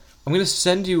I'm going to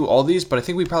send you all these, but I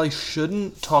think we probably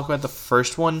shouldn't talk about the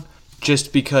first one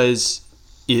just because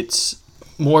it's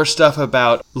more stuff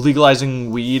about legalizing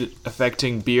weed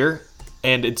affecting beer,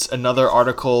 and it's another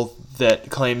article that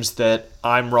claims that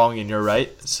I'm wrong and you're right,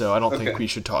 so I don't think we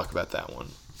should talk about that one.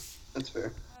 That's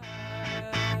fair.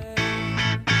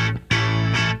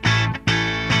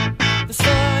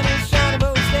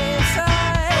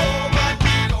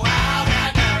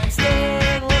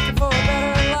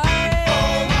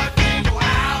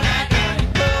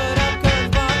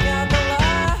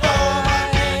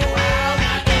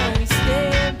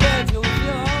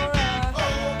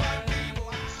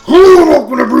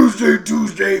 Welcome to Bruce Day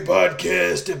Tuesday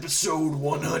Podcast, episode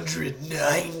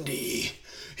 190.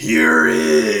 Here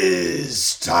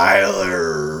is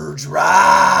Tyler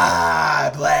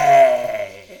Dryblade.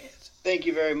 Thank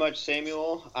you very much,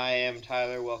 Samuel. I am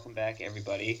Tyler. Welcome back,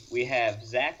 everybody. We have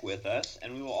Zach with us,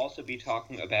 and we will also be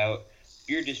talking about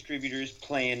beer distributors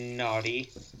playing naughty,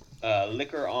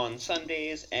 liquor on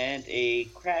Sundays, and a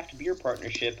craft beer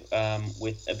partnership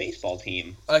with a baseball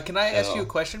team. Can I ask you a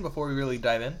question before we really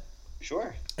dive in?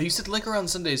 Sure. You said liquor on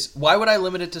Sundays. Why would I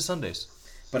limit it to Sundays?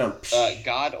 But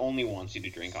God only wants you to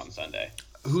drink on Sunday.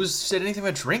 Who's said anything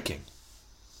about drinking?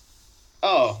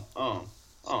 Oh.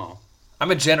 I'm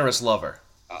a generous lover.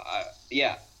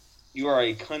 Yeah. You are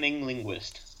a cunning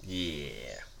linguist.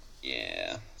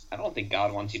 Yeah. I don't think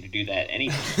God wants you to do that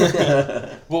anyway.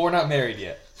 Well, we're not married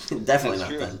yet. Definitely That's not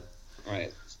true. then.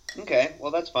 Right. Okay,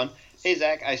 well, that's fun. Hey,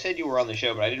 Zach, I said you were on the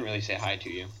show, but I didn't really say hi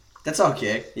to you. That's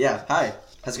okay. Yeah, hi.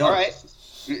 How's it going? All right.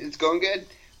 It's going good.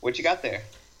 What you got there?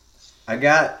 I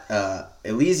got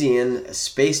Elysian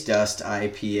Space Dust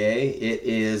IPA. It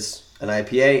is an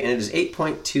IPA, and it is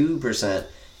 8.2%,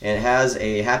 and it has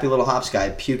a happy little hops guy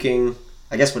puking,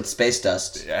 I guess with space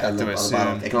dust on the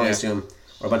bottom. I can only assume.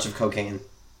 Or a bunch of cocaine.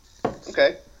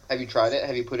 Okay. Have you tried it?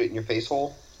 Have you put it in your face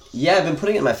hole? Yeah, I've been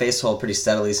putting it in my face hole pretty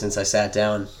steadily since I sat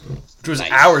down. Which was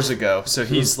hours ago, so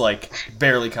he's,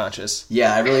 barely conscious.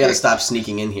 Yeah, I really got to stop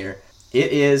sneaking in here.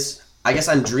 It is, I guess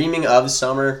I'm dreaming of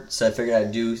summer, so I figured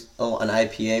I'd do an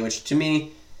IPA, which to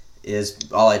me is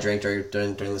all I drink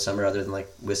during the summer, other than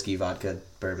whiskey, vodka,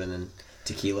 bourbon, and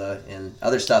tequila, and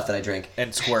other stuff that I drink.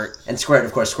 And Squirt. And Squirt,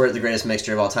 of course. Squirt, the greatest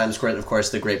mixture of all time. Squirt, of course,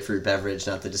 the grapefruit beverage,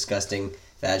 not the disgusting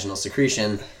vaginal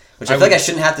secretion, which I feel like I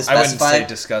shouldn't have to specify. I wouldn't say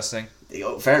disgusting.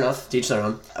 Fair enough. To each their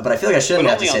own. But I feel like I shouldn't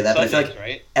have to say that. Sundays, but I feel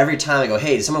like every time I go,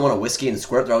 hey, does someone want a whiskey and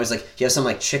Squirt? They're always like, do you have some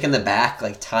chick in the back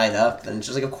tied up? And it's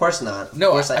just of course not. No,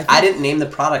 of course I didn't name the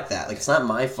product that. It's not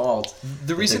my fault.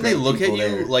 The reason they look at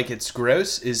you like it's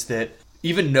gross is that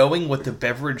even knowing what the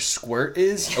beverage Squirt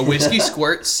is, a whiskey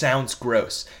Squirt sounds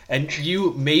gross. And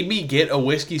you made me get a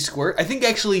whiskey Squirt. I think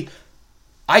actually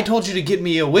I told you to get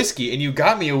me a whiskey, and you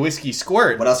got me a whiskey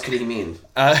Squirt. What else could he mean?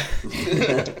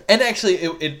 And actually,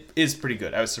 it is pretty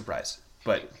good. I was surprised.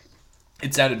 But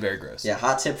it sounded very gross. Yeah,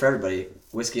 hot tip for everybody.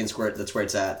 Whiskey and Squirt, that's where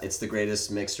it's at. It's the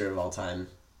greatest mixture of all time.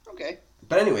 Okay.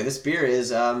 But anyway, this beer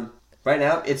is, right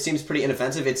now, it seems pretty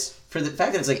inoffensive. It's, for the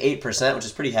fact that it's 8%, which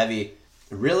is pretty heavy,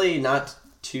 really not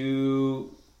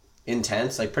too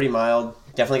intense, pretty mild.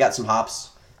 Definitely got some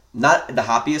hops. Not the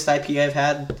hoppiest IPA I've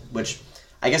had, which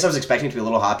I guess I was expecting it to be a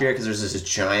little hoppier because there's this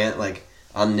giant,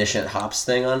 omniscient hops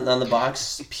thing on the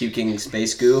box, puking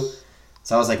space goo.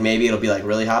 So I was like, maybe it'll be,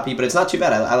 really hoppy, but it's not too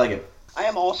bad. I like it. I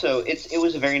am also, it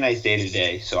was a very nice day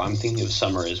today, so I'm thinking of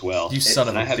summer as well. You son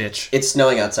of a bitch. It's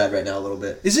snowing outside right now a little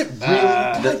bit. Is it really?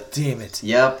 God damn it.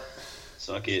 Yep.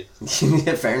 Suck it.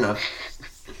 Fair enough.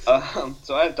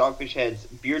 So I have Dogfish Head's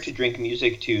Beer to Drink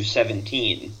Music to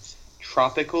 17.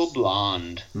 Tropical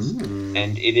Blonde.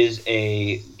 And it is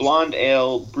a blonde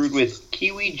ale brewed with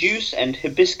kiwi juice and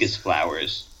hibiscus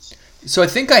flowers. So I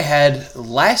think I had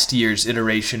last year's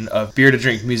iteration of Beer to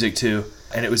Drink Music too,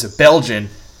 and it was a Belgian,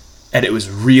 and it was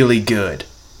really good.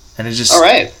 And it just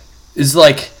is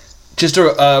just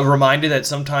a reminder that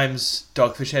sometimes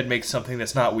Dogfish Head makes something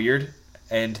that's not weird,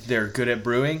 and they're good at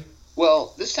brewing.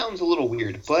 Well, this sounds a little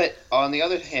weird, but on the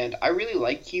other hand, I really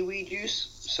like kiwi juice,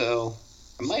 so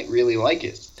I might really like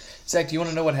it. Zach, do you want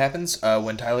to know what happens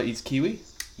when Tyler eats kiwi?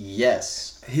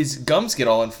 Yes. His gums get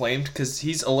all inflamed because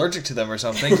he's allergic to them or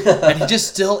something, and he just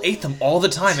still ate them all the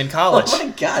time in college. Oh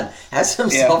my god, have some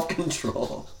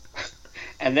self-control.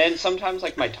 And then sometimes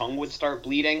my tongue would start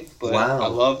bleeding, but wow. I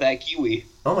love that kiwi.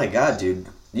 Oh my god, dude.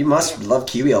 You must love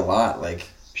kiwi a lot,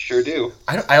 Sure do.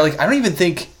 I don't even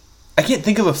think, I can't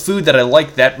think of a food that I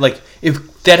like that,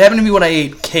 if that happened to me when I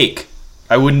ate cake,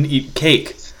 I wouldn't eat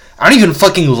cake. I don't even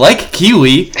fucking like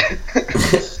kiwi.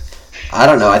 I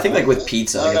don't know. I think like with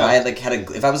pizza, like if no. I had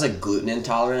if I was like gluten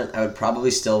intolerant, I would probably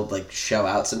still like show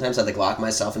out. Sometimes I'd like lock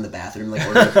myself in the bathroom, like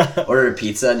order a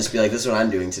pizza, and just be like, "This is what I'm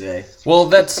doing today." Well,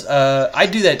 that's I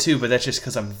do that too, but that's just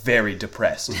because I'm very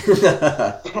depressed.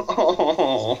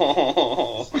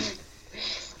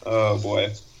 Oh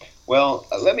boy. Well,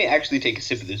 let me actually take a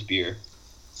sip of this beer.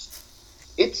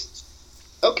 It's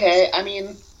okay. I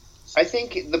mean, I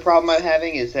think the problem I'm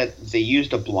having is that they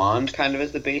used a blonde kind of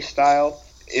as the base style.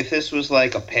 If this was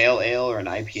like a pale ale or an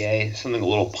IPA, something a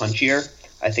little punchier,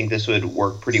 I think this would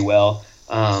work pretty well.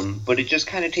 But it just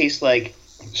kind of tastes like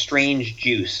strange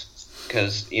juice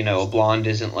because, a blonde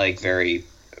isn't like very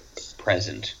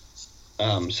present.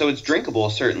 So it's drinkable,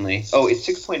 certainly. Oh, it's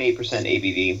 6.8%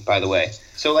 ABV, by the way.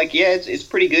 So, it's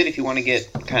pretty good if you want to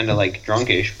get kind of,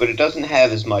 drunkish, but it doesn't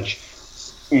have as much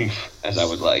oomph as I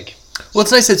would like. Well,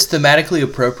 it's nice it's thematically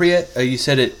appropriate. You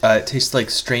said it tastes like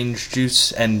strange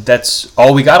juice, and that's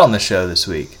all we got on the show this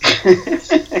week.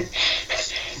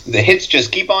 The hits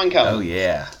just keep on coming. Oh,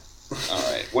 yeah. All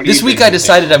right. What this week I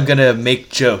decided I'm going to make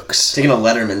jokes. Taking a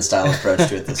Letterman-style approach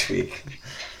to it this week.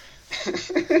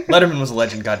 Letterman was a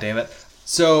legend, goddammit.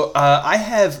 So I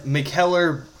have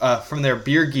Mikkeller from their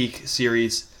Beer Geek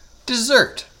series,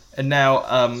 Dessert. And now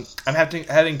I'm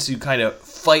having to kind of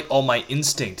fight all my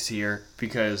instincts here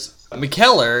because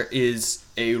Mikkeller is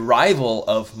a rival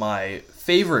of my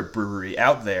favorite brewery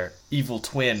out there, Evil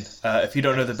Twin. If you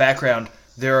don't know the background,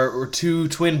 there were two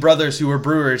twin brothers who were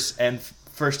brewers, and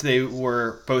first they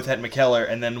were both at Mikkeller,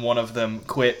 and then one of them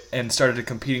quit and started a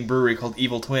competing brewery called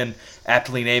Evil Twin,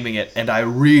 aptly naming it. And I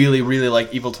really, really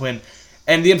like Evil Twin.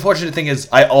 And the unfortunate thing is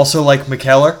I also like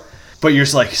Mikkeller, but you're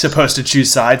supposed to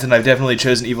choose sides, and I've definitely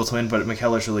chosen Evil Twin, but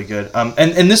Mikkeller's really good.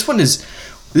 And this one's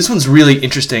really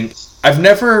interesting. I've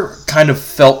never kind of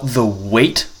felt the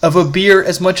weight of a beer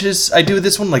as much as I do with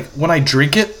this one. Like, when I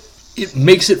drink it, it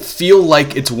makes it feel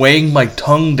like it's weighing my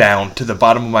tongue down to the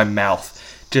bottom of my mouth.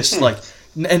 Just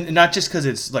and not just because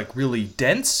it's really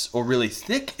dense or really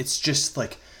thick, it's just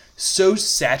so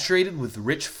saturated with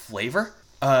rich flavor.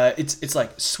 It's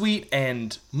sweet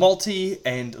and malty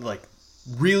and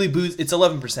really boozy. It's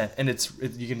 11%,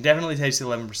 and you can definitely taste the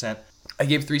 11%. I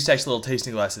gave 3 Stacks a little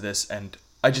tasting glass of this, and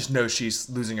I just know she's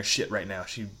losing her shit right now.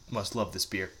 She must love this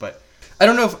beer, but I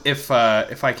don't know if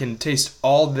I can taste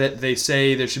all that they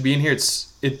say there should be in here.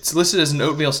 It's listed as an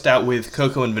oatmeal stout with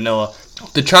cocoa and vanilla.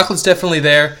 The chocolate's definitely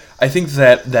there. I think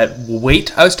that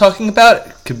weight I was talking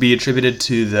about could be attributed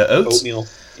to the oats. Oatmeal,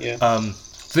 yeah.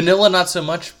 Vanilla, not so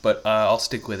much, but I'll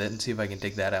stick with it and see if I can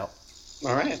dig that out.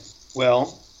 All right.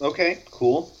 Well, okay,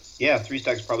 cool. Yeah, 3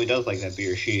 Stacks probably does like that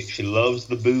beer. She loves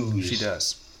the booze. She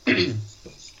does.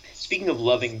 Speaking of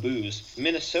loving booze,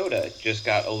 Minnesota just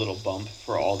got a little bump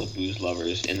for all the booze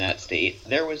lovers in that state.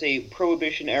 There was a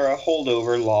Prohibition-era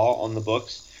holdover law on the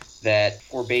books that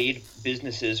forbade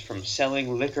businesses from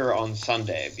selling liquor on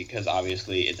Sunday because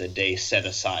obviously it's a day set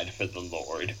aside for the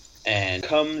Lord. And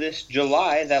come this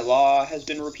July, that law has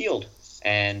been repealed,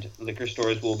 and liquor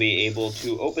stores will be able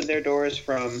to open their doors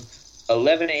from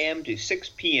 11 a.m. to 6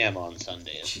 p.m. on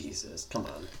Sundays. Jesus, come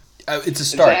on. It's a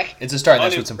start. Zach, It's a start, and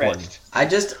that's what's important. I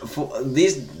just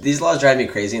these laws drive me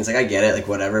crazy. It's I get it,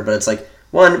 whatever, but it's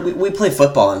one, we play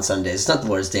football on Sundays. It's not the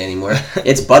Lord's Day anymore.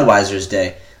 It's Budweiser's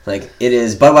Day. It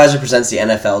is Budweiser presents the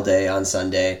NFL Day on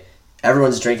Sunday.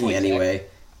 Everyone's drinking anyway.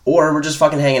 Or we're just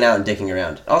fucking hanging out and dicking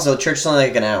around. Also, church is only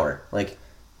an hour.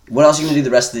 What else are you going to do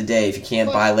the rest of the day if you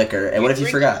can't buy liquor? And what if you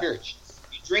forgot? Church.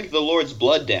 You drink the Lord's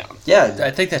blood down. Yeah. I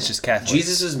think that's just Catholic.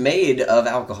 Jesus was made of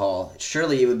alcohol.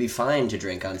 Surely it would be fine to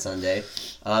drink on Sunday.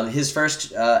 His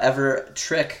first ever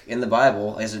trick in the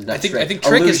Bible is I think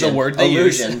trick is the word they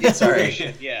illusion. use. Sorry.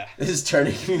 Illusion, yeah. This is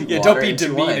turning water don't be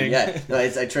into wine. demeaning. Yeah. No,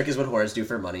 a trick is what whores do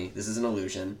for money. This is an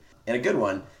illusion. And a good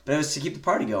one. But it was to keep the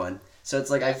party going. So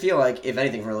it's I feel if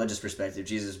anything, from a religious perspective,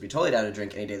 Jesus would be totally down to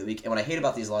drink any day of the week. And what I hate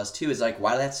about these laws, too, is why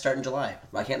do they have to start in July?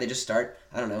 Why can't they just start,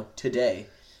 I don't know, today?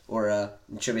 Or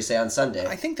should we say on Sunday?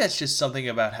 I think that's just something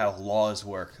about how laws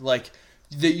work.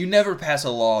 You never pass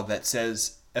a law that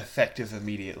says effective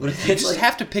immediately. You just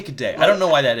have to pick a day. I don't know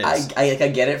why that is. I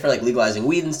get it for legalizing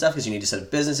weed and stuff because you need to set up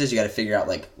businesses. You got to figure out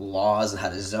laws and how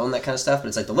to zone that kind of stuff. But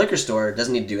it's the liquor store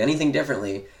doesn't need to do anything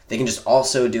differently. They can just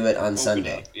also do it on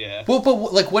Sunday. Yeah. Well,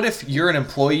 but what if you're an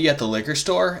employee at the liquor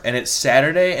store and it's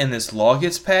Saturday and this law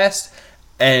gets passed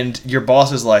and your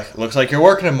boss is looks like you're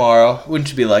working tomorrow? Wouldn't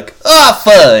you be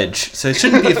fudge? So it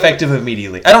shouldn't be effective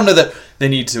immediately. I don't know that they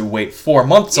need to wait 4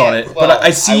 months on it, but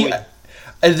I see.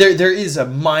 There is a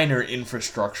minor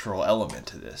infrastructural element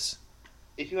to this.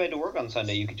 If you had to work on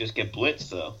Sunday, you could just get blitzed,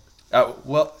 though.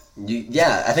 Well,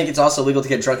 I think it's also legal to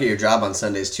get drunk at your job on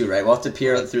Sundays too, right? We'll have to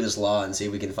peer through this law and see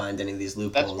if we can find any of these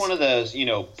loopholes. That's one of those,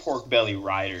 pork belly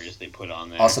riders they put on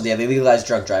there. Also, they legalized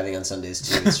drunk driving on Sundays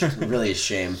too. It's really a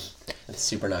shame. It's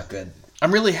super not good.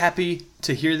 I'm really happy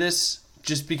to hear this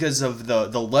just because of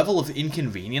the level of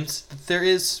inconvenience that there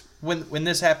is when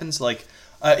this happens. Like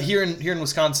here in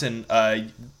Wisconsin,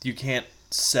 you can't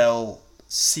sell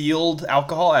sealed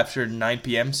alcohol after 9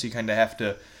 p.m., so you kind of have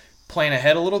to plan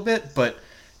ahead a little bit, but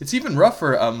it's even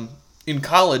rougher. In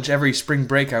college, every spring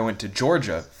break, I went to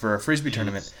Georgia for a Frisbee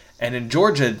tournament, and in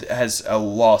Georgia has a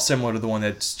law similar to the one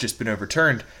that's just been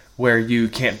overturned, where you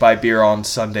can't buy beer on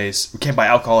Sundays, you can't buy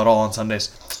alcohol at all on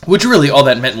Sundays, which really all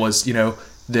that meant was,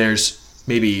 there's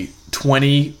maybe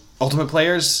 20 Ultimate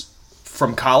players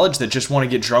from college that just want to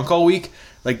get drunk all week.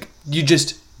 Like, you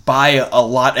just buy a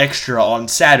lot extra on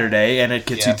Saturday, and it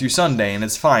gets you through Sunday, and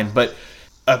it's fine, but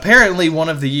apparently, one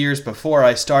of the years before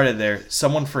I started there,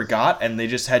 someone forgot, and they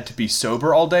just had to be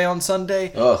sober all day on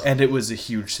Sunday, and it was a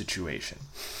huge situation.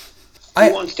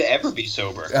 Who wants to ever be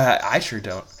sober? I sure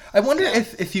don't. I wonder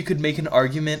if you could make an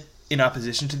argument in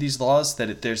opposition to these laws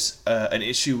that there's an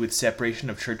issue with separation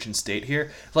of church and state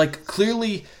here. Like,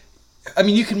 clearly, I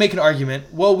mean, you can make an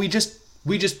argument. Well, we just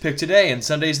picked today, and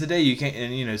Sunday's the day you can't,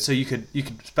 and so you could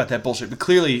spout that bullshit. But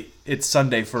clearly, it's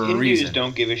Sunday for a reason. Hindus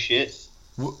don't give a shit.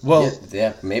 Well,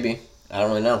 yeah, maybe. I don't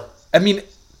really know. I mean,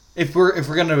 if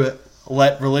we're gonna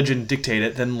let religion dictate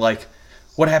it, then like,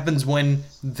 what happens when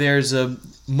there's a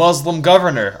Muslim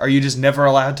governor? Are you just never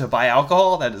allowed to buy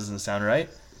alcohol? That doesn't sound right.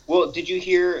 Well, did you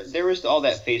hear there was all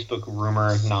that Facebook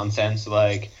rumor nonsense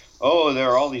like, oh, there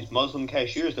are all these Muslim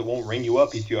cashiers that won't ring you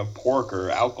up if you have pork or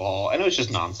alcohol, and it was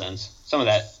just nonsense. Some of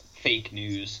that fake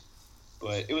news,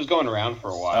 but it was going around for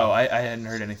a while. Oh, I hadn't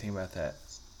heard anything about that.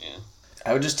 Yeah.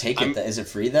 I would just take it. Is it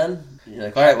free then? You're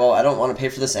like, all right, well, I don't want to pay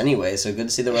for this anyway, so good to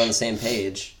see that we're on the same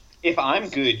page. If I'm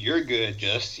good, you're good.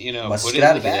 Just, put it get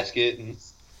out in of the here. basket. And,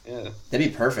 yeah.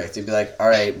 That'd be perfect. You'd be like, all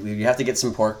right, you have to get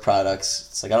some pork products.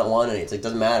 It's like, I don't want any. It's like,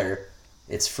 doesn't matter.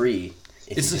 It's free.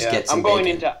 If you just get some I'm going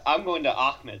bacon. I'm going to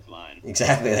Ahmed's line.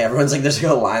 Exactly. Everyone's like, there's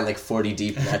a line like 40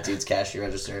 deep in that dude's cash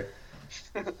register.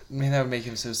 Man, that would make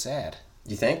him so sad.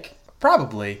 You think?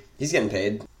 Probably. He's getting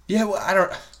paid. Yeah, well, I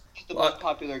don't... He's the most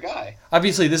popular guy.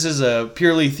 Obviously, this is a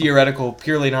purely theoretical,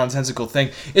 purely nonsensical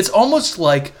thing. It's almost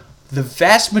like the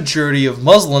vast majority of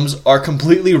Muslims are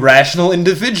completely rational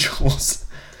individuals.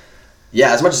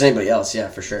 Yeah, as much as anybody else, yeah,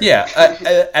 for sure. Yeah,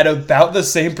 at about the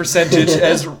same percentage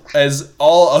as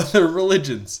all other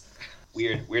religions.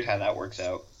 Weird how that works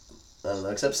out. I don't know,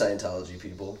 except Scientology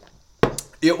people.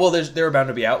 Yeah, well, there are bound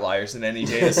to be outliers in any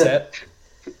data set.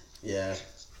 Yeah,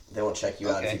 they won't check you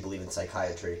out if you believe in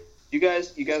psychiatry. You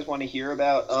guys want to hear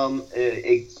about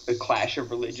a clash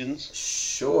of religions?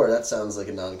 Sure, that sounds like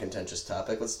a non-contentious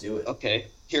topic. Let's do it. Okay,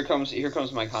 here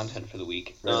comes my content for the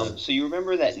week. Right. So you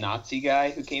remember that Nazi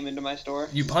guy who came into my store?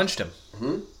 You punched him.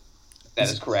 Mm-hmm. That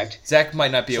is correct. Zach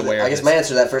might not be aware of I guess this. my answer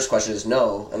to that first question is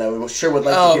no, and I would like to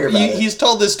hear about it. He's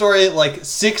told this story like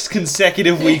 6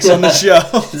 consecutive weeks on the show.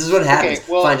 This is what happens.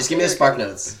 Okay, well, Fine, just give me the spark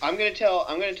notes. I'm gonna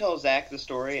tell Zach the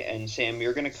story, and Sam,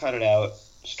 you're gonna cut it out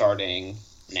starting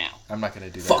now. I'm not gonna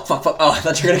do that. Fuck. Oh, I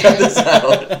thought you were gonna cut this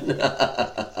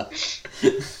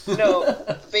out.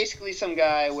 No, basically some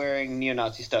guy wearing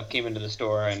neo-Nazi stuff came into the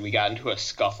store, and we got into a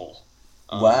scuffle.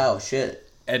 Wow, shit.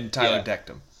 And Tyler decked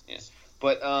him. Yeah.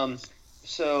 But,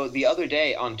 so the other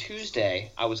day, on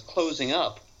Tuesday, I was closing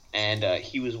up, and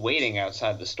he was waiting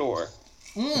outside the store.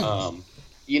 In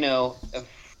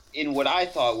what I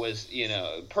thought was,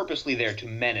 purposely there to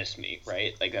menace me,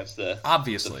 right? Like, that's the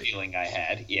feeling I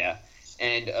had, yeah.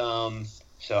 And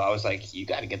so I was like, you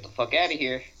got to get the fuck out of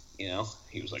here,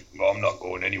 He was like, well, I'm not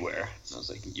going anywhere. And I was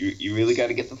like, you really got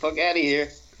to get the fuck out of here?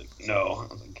 Like, no.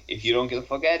 I was like, if you don't get the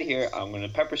fuck out of here, I'm going to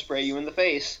pepper spray you in the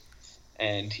face.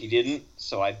 And he didn't,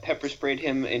 so I pepper sprayed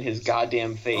him in his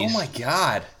goddamn face. Oh my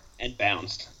god. And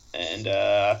bounced. And,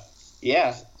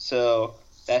 so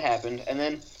that happened. And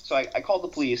then, so I called the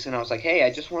police, and I was like, hey,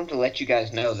 I just wanted to let you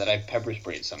guys know that I pepper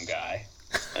sprayed some guy.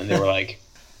 And they were like,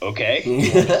 okay,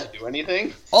 you want us to do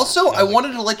anything? Also, I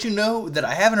wanted to let you know that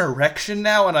I have an erection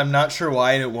now, and I'm not sure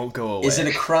why, and it won't go away. Is it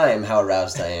a crime how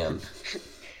aroused I am?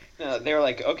 They were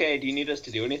like, okay, do you need us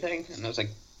to do anything? And I was like,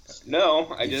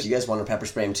 no, If you guys want to pepper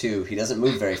spray him too, he doesn't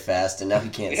move very fast, and now he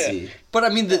can't see. But I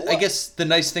mean, I guess the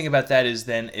nice thing about that is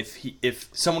then if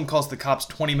someone calls the cops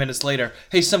 20 minutes later,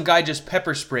 hey, some guy just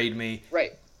pepper sprayed me.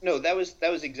 Right. No, that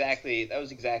was exactly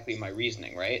my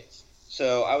reasoning, right?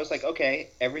 So I was like, okay,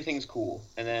 everything's cool.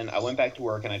 And then I went back to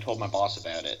work and I told my boss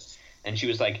about it, and she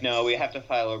was like, no, we have to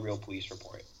file a real police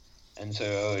report. And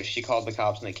so she called the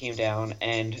cops, and they came down,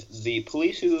 and the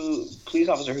police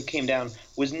officer who came down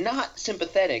was not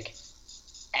sympathetic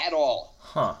at all.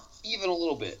 Huh. Even a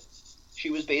little bit. She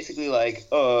was basically like,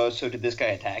 so did this guy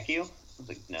attack you? I was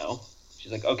like, no.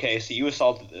 She's like, okay, so you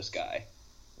assaulted this guy.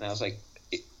 And I was like,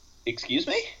 excuse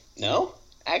me? No,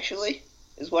 actually,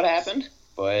 is what happened.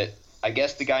 But I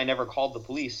guess the guy never called the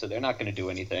police, so they're not going to do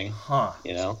anything. Huh.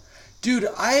 You know? Dude,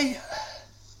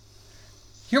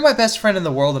 you're my best friend in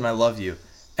the world and I love you.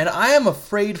 And I am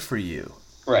afraid for you.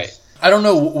 Right. I don't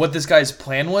know what this guy's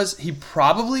plan was. He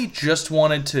probably just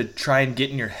wanted to try and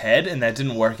get in your head, and that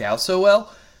didn't work out so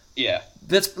well. Yeah.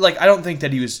 That's like, I don't think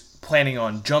that he was planning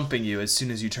on jumping you as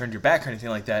soon as you turned your back or anything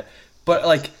like that. But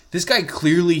like, this guy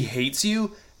clearly hates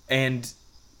you and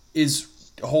is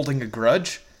holding a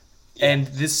grudge. Yeah. And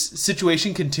this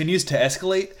situation continues to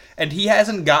escalate, and he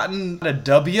hasn't gotten a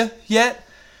W yet.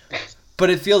 But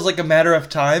it feels like a matter of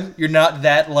time. You're not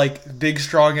that like big,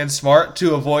 strong, and smart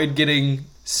to avoid getting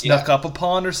snuck up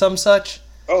upon or some such.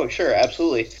 Oh, sure,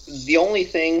 absolutely. The only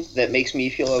thing that makes me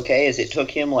feel okay is it took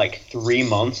him like 3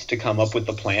 months to come up with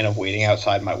the plan of waiting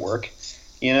outside my work,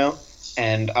 you know?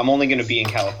 And I'm only going to be in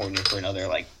California for another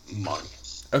like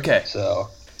month. Okay. So.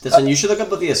 Listen, you should look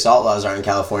up what the assault laws are in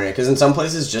California, because in some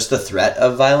places just the threat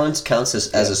of violence counts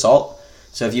as assault.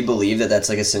 So if you believe that that's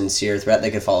like a sincere threat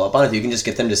they could follow up on, if you can just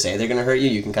get them to say they're going to hurt you,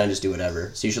 you can kind of just do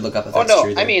whatever. So you should look up if that's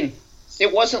true. I mean,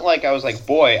 it wasn't like I was like,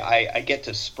 boy, I get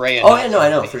to spray it. Oh, yeah, no, I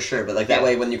know, for sure. But like that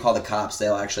way, when you call the cops,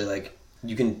 they'll actually like,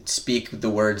 you can speak the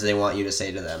words they want you to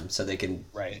say to them so they can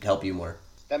help you more.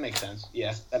 That makes sense.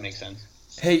 Yeah, that makes sense.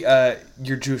 Hey,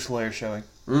 your Jewish lawyer showing.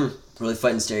 Really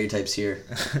fighting stereotypes here.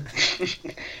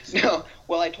 No,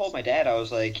 well, I told my dad, I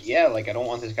was like, yeah, like, I don't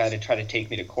want this guy to try to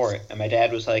take me to court. And my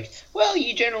dad was like, well,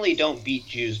 you generally don't beat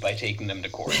Jews by taking them to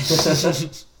court.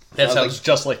 That sounds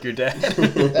just like your dad.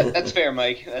 That's fair,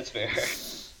 Mike. That's fair.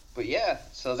 But yeah,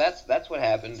 so that's what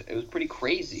happened. It was pretty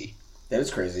crazy. That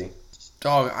was crazy.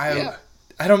 Dog, I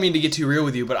don't mean to get too real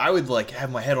with you, but I would like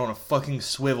have my head on a fucking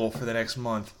swivel for the next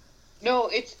month. No,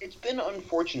 it's been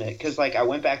unfortunate because like I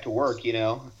went back to work, you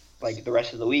know, like the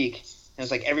rest of the week, and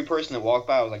it's like every person that walked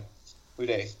by was like, "Who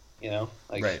dey?" You know,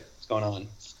 like what's going on?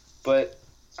 But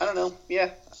I don't know. Yeah,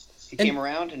 he came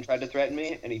around and tried to threaten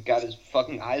me, and he got his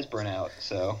fucking eyes burnt out.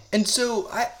 So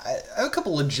I have a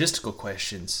couple logistical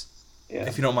questions. Yeah.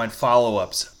 If you don't mind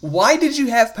follow-ups. Why did you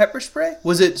have pepper spray?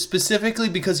 Was it specifically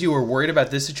because you were worried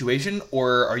about this situation,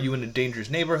 or are you in a dangerous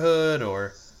neighborhood,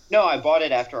 or? No, I bought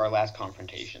it after our last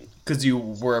confrontation. Because you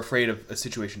were afraid of a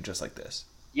situation just like this.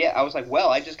 Yeah, I was like, well,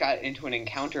 I just got into an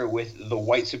encounter with the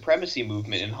white supremacy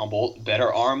movement in Humboldt.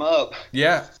 Better arm up.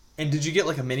 Yeah. And did you get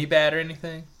like a mini bat or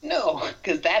anything? No,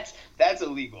 because that's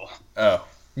illegal. Oh.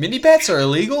 Mini bats are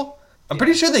illegal? I'm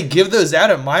pretty sure they give those out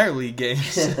at minor league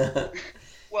games.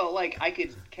 Well, like, I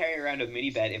could carry around a mini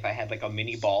bat if I had, like, a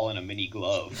mini ball and a mini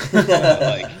glove.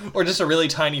 Or just a really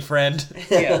tiny friend.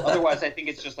 Yeah, otherwise I think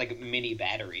it's just, like, a mini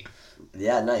battery.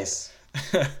 Yeah, nice.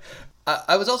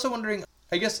 I was also wondering,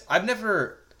 I guess I've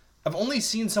only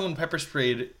seen someone pepper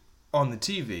sprayed on the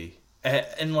TV.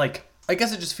 And, like, I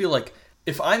guess I just feel like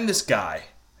if I'm this guy,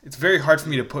 it's very hard for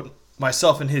me to put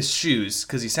myself in his shoes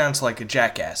because he sounds like a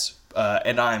jackass.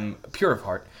 And I'm pure of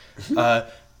heart.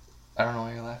 I don't know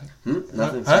why you're laughing.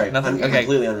 Nothing. Sorry. Nothing? Okay.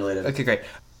 Completely unrelated. Okay, great.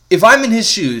 If I'm in his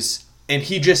shoes and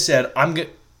he just said,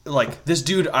 this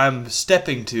dude I'm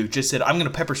stepping to just said, I'm going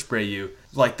to pepper spray you.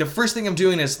 Like, the first thing I'm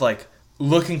doing is, like,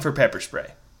 looking for pepper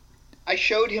spray. I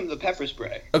showed him the pepper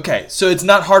spray. Okay, so it's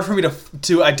not hard for me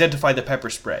to identify the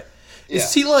pepper spray. Yeah.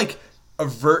 Is he, like,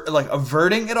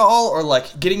 averting it all, or,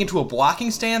 like, getting into a blocking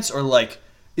stance, or, like,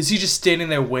 is he just standing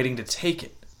there waiting to take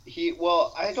it?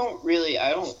 I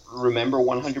don't remember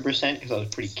 100% because I was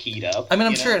pretty keyed up. I mean,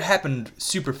 I'm sure it happened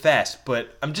super fast,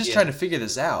 but I'm just trying to figure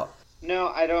this out. No,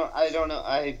 I don't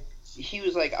know. He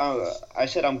was like, I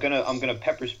said, I'm gonna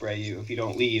pepper spray you if you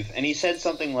don't leave. And he said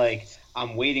something like,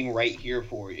 I'm waiting right here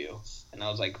for you. And I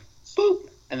was like, boop,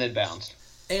 and then bounced.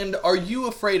 And are you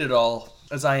afraid at all,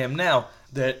 as I am now,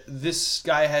 that this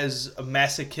guy has a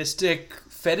masochistic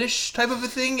fetish type of a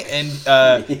thing,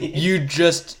 and you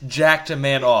just jacked a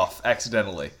man off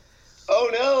accidentally?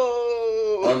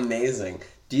 Oh no! Amazing.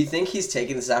 Do you think he's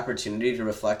taking this opportunity to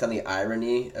reflect on the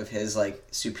irony of his like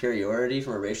superiority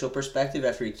from a racial perspective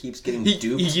after he keeps getting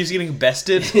duped? He keeps getting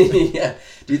bested? Yeah.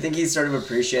 Do you think he's sort of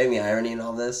appreciating the irony in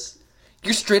all this?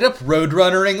 You're straight up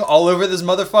roadrunnering all over this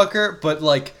motherfucker, but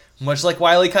like Much like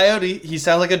Wile E. Coyote, he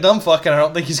sounds like a dumb fuck, and I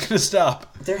don't think he's gonna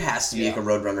stop. There has to be like a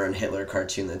Roadrunner and Hitler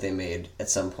cartoon that they made at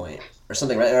some point. Or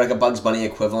something, right? Or like a Bugs Bunny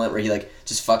equivalent where he like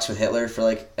just fucks with Hitler for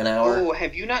like an hour. Oh,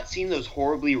 have you not seen those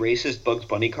horribly racist Bugs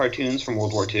Bunny cartoons from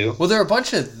World War II? Well, there are a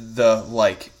bunch of the,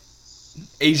 like,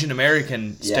 Asian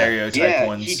American stereotype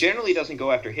ones. He generally doesn't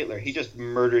go after Hitler. He just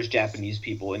murders Japanese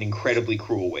people in incredibly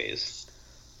cruel ways.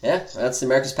 Yeah, that's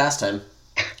America's pastime.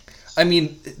 I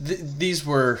mean, these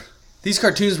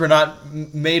cartoons were not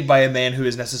made by a man who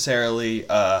is necessarily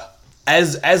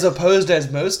as opposed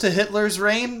as most to Hitler's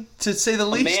reign, to say the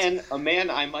least. A man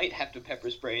I might have to pepper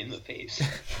spray in the face.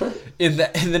 in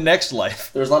the next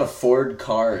life. There's a lot of Ford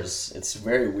cars. It's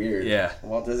very weird. Yeah.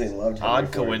 Walt Disney loved Henry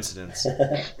Odd Ford. coincidence.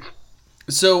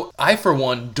 So, I, for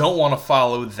one, don't want to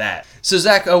follow that. So,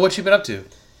 Zach, what you been up to?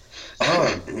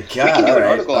 Oh, God, I can do all an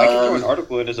right. article. I can throw an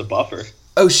article in as a buffer.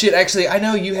 Oh, shit, actually, I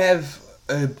know you have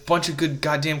a bunch of good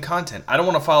goddamn content. I don't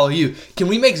want to follow you. Can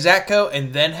we make Zach go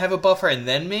and then have a buffer and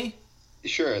then me?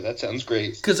 Sure, that sounds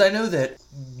great. Because I know that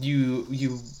you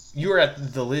were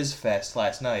at the Liz Fest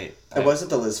last night. I was at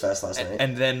the Liz Fest last night.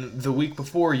 And then the week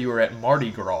before, you were at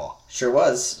Mardi Gras. Sure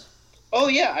was. Oh,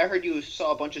 yeah, I heard you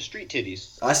saw a bunch of street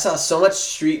titties. I saw so much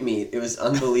street meat. It was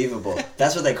unbelievable.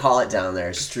 That's what they call it down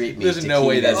there, street meat. There's no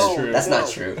way that's true. That's not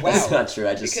true. Wow. That's not true.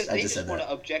 I just Because they said want that.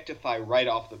 to objectify right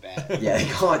off the bat. Yeah, they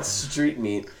call it street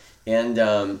meat. And,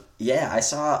 I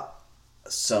saw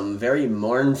some very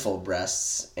mournful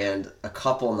breasts and a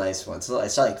couple nice ones. So I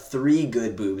saw like 3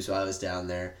 good boobs while I was down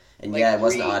there. And Like it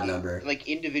was an 3 odd number. Like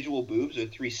individual boobs or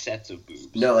 3 sets of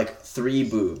boobs? No, like 3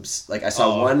 boobs. Like I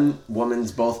saw one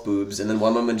woman's both boobs, and then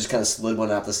one woman just kind of slid one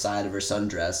off the side of her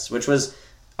sundress, which was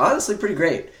honestly pretty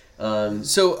great.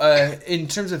 So, in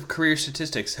terms of career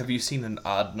statistics, have you seen an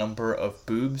odd number of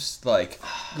boobs, like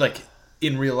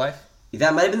in real life?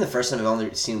 That might have been the first time I've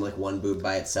only seen like one boob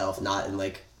by itself, not in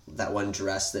like that one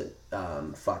dress that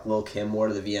Lil' Kim wore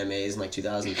to the VMAs in like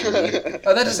 2003.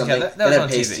 Oh, that doesn't count. That was on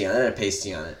TV. That had a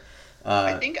pasty on it.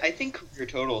 I think career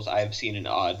totals, I've seen an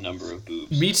odd number of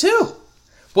boobs. Me too.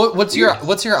 What's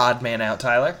your odd man out,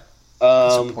 Tyler?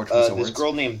 This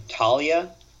girl named Talia,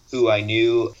 who I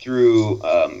knew through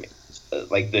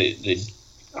like the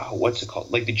what's it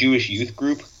called? Like the Jewish youth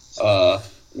group.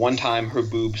 One time her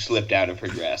boob slipped out of her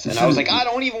dress, and I was like, I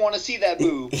don't even want to see that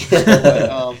boob.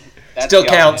 But, that's Still the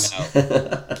odd counts. man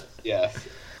out. Yeah.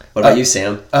 What about you,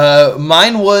 Sam?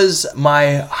 Mine was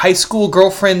my high school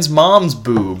girlfriend's mom's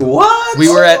boob. What? We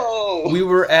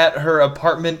were at her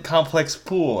apartment complex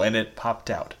pool, and it popped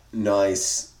out.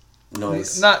 Nice.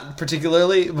 Not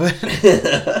particularly, but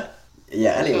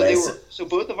yeah. Anyway, So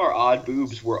both of our odd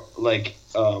boobs were like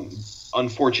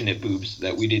unfortunate boobs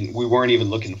that we weren't even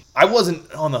looking for. I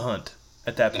wasn't on the hunt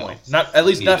at that point. Not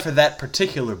for that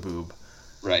particular boob.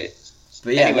 Right.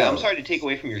 But yeah, anyway, I'm sorry to take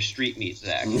away from your street meat,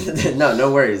 Zach.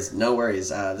 No worries.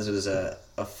 This was a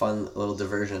fun little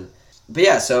diversion. But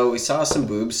yeah, so we saw some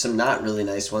boobs, some not really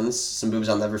nice ones, some boobs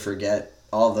I'll never forget.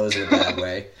 All of those in a bad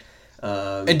way.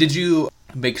 And did you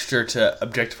make sure to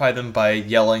objectify them by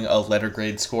yelling a letter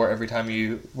grade score every time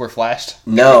you were flashed?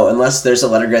 No, unless there's a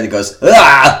letter grade that goes,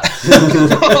 ah!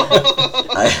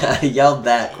 I yelled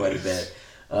that quite a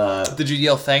bit. Did you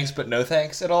yell thanks but no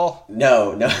thanks at all?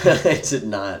 No, I did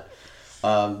not.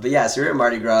 But yeah, so we were at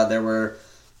Mardi Gras.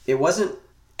 It wasn't,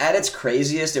 at its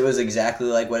craziest, it was exactly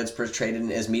like what it's portrayed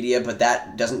in as media, but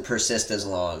that doesn't persist as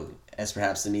long as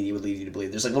perhaps the media would lead you to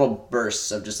believe. There's like little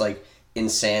bursts of just like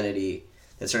insanity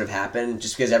that sort of happen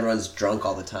just because everyone's drunk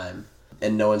all the time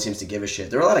and no one seems to give a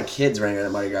shit. There were a lot of kids running around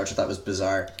at Mardi Gras, which I thought was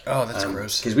bizarre. Oh, that's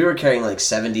gross. Because we were carrying like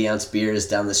 70-ounce beers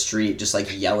down the street just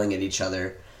like yelling at each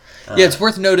other. Yeah, it's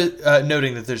worth noting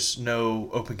that there's no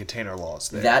open container laws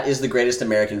there. That is the greatest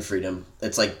American freedom.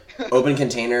 It's like open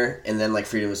container and then like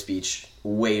freedom of speech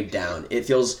way down. It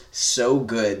feels so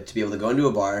good to be able to go into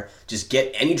a bar, just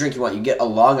get any drink you want. You get a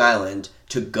Long Island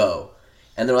to go.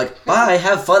 And they're like, bye,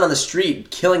 have fun on the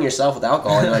street, killing yourself with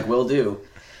alcohol. And you're like, will do.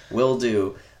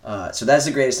 So that's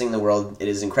the greatest thing in the world. It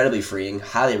is incredibly freeing.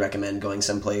 Highly recommend going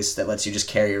someplace that lets you just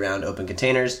carry around open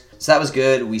containers. So that was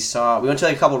good. We went to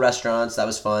like a couple restaurants. That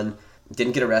was fun.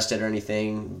 Didn't get arrested or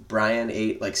anything. Brian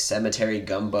ate like cemetery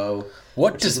gumbo.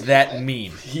 What does that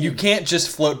mean? You can't just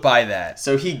float by that.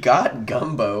 So he got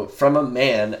gumbo from a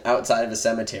man outside of a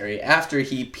cemetery after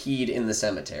he peed in the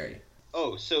cemetery.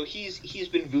 Oh, so he's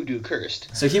been voodoo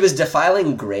cursed. So he was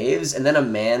defiling graves, and then a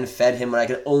man fed him what I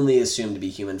could only assume to be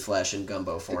human flesh in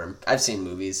gumbo form. I've seen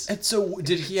movies. And so,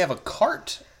 did he have a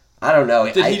cart? I don't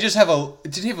know. Did he have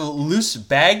a loose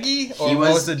baggie, or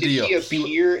what was the deal? Did he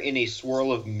appear in a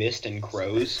swirl of mist and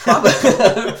crows?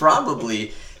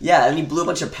 Probably. Yeah, and he blew a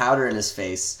bunch of powder in his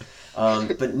face.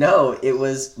 But no,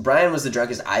 Brian was the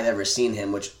drunkest I've ever seen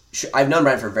him, which I've known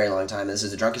Brian for a very long time. This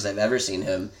is the drunkest I've ever seen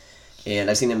him. And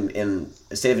I've seen him in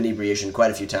a state of inebriation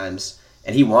quite a few times.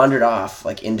 And he wandered off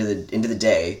like into the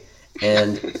day.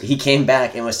 And he came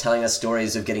back and was telling us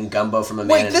stories of getting gumbo from a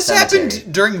man in a cemetery. This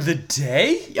happened during the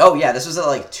day? Oh, yeah. This was at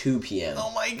like 2 p.m.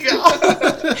 Oh, my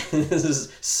God. This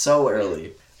is so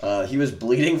early. He was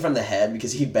bleeding from the head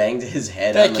because he banged his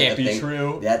head That on can't be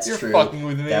true. That's You're true. fucking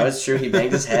with me. That was true. He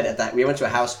banged his head at that. We went to a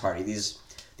house party.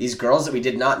 These girls that we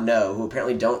did not know, who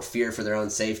apparently don't fear for their own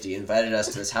safety, invited us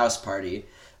to this house party.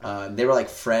 They were like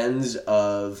friends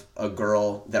of a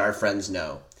girl that our friends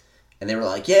know. And they were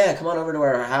like, yeah, come on over to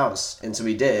our house. And so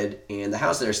we did. And the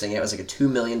house they were staying at was like a $2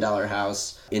 million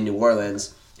house in New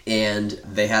Orleans. And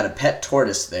they had a pet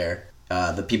tortoise there.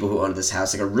 The people who owned this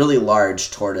house, like a really large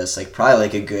tortoise, like probably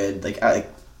like a good, I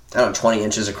don't know, 20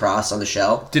 inches across on the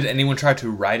shell. Did anyone try to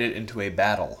ride it into a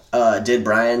battle? Did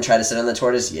Brian try to sit on the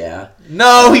tortoise? Yeah.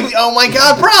 No, oh my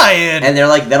God, Brian! And they're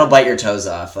like, that'll bite your toes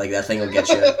off. Like, that thing will get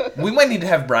you. We might need to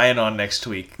have Brian on next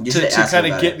week to kind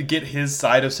of get his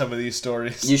side of some of these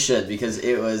stories. You should, because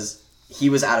he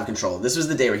was out of control. This was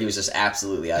the day where he was just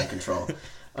absolutely out of control.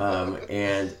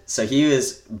 And so he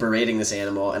was berating this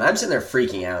animal, and I'm sitting there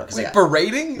freaking out.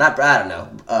 Berating? I don't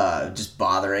know. Just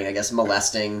bothering, I guess,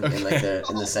 molesting in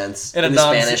the sense. In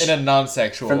Spanish. In a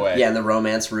non-sexual way. Yeah, in the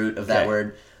romance root of that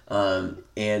word.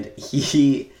 And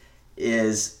he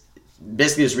is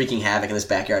basically just wreaking havoc in this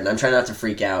backyard, and I'm trying not to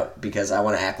freak out because I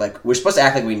want to act like... We're supposed to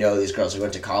act like we know these girls. We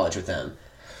went to college with them.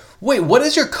 Wait, what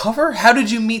is your cover? How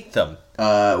did you meet them?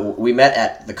 We met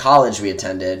at the college we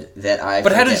attended that I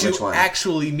But how did you one.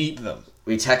 actually meet them?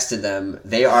 We texted them.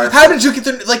 They are... How did you get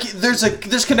them? Like,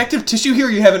 there's connective tissue here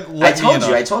you haven't let me in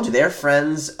on. I told you. They're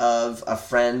friends of a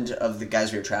friend of the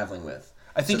guys we were traveling with.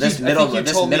 I think so you told me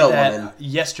that woman,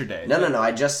 yesterday. No,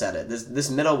 I just said it. This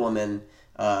middle woman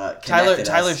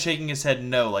Tyler's shaking his head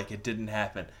no, like it didn't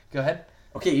happen. Go ahead.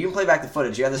 Okay, you can play back the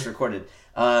footage. You have this recorded.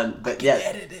 But yeah,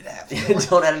 edit it afterwards.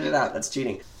 Don't edit it out. That's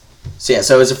cheating. So yeah,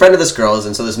 so it's a friend of this girl's,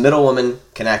 and so this middle woman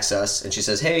connects us, and she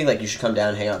says, hey, like, you should come down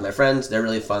and hang out with my friends. They're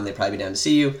really fun. They'd probably be down to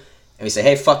see you. And we say,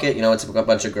 hey, fuck it. You know, it's a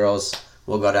bunch of girls.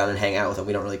 We'll go down and hang out with them.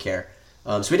 We don't really care.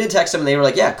 So we did text them, and they were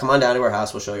like, yeah, come on down to our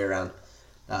house. We'll show you around.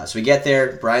 So we get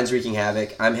there. Brian's wreaking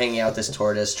havoc. I'm hanging out with this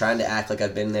tortoise, trying to act like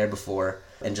I've been there before,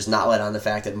 and just not let on the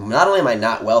fact that not only am I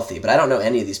not wealthy, but I don't know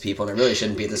any of these people, and I really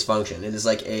shouldn't be at this function. It is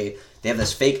like they have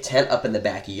this fake tent up in the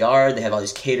backyard. They have all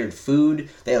these catered food.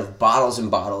 They have bottles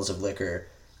and bottles of liquor.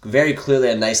 Very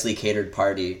clearly a nicely catered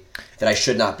party that I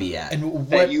should not be at. And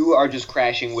that you are just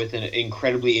crashing with an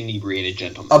incredibly inebriated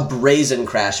gentleman. A brazen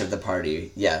crash of the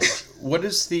party, yes. What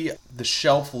is the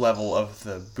shelf level of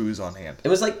the booze on hand? It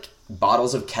was like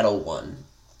bottles of Kettle One.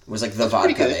 It was like the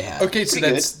vodka they had. Okay, so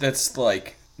that's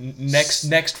like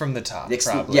next from the top,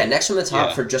 probably. Yeah, next from the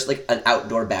top for just like an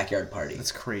outdoor backyard party.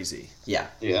 That's crazy. Yeah.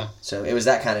 Yeah. So it was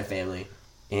that kind of family.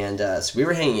 And so we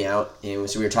were hanging out, and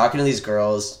so we were talking to these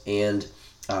girls, and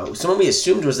someone we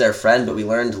assumed was their friend, but we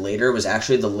learned later was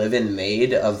actually the live-in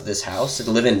maid of this house,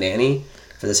 the live-in nanny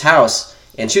for this house.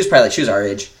 And she was our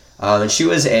age. And she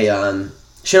was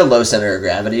she had a low center of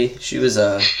gravity. She was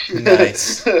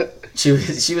nice. She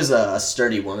was a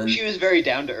sturdy woman. She was very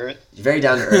down to earth. Very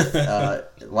down to earth. A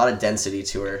lot of density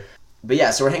to her. But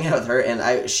yeah, so we're hanging out with her,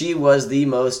 and she was the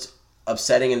most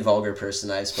upsetting and vulgar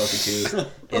person I've spoken to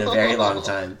in a very long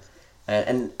time.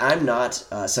 And I'm not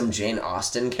some Jane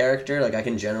Austen character. Like, I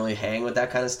can generally hang with that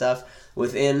kind of stuff.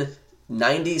 Within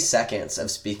 90 seconds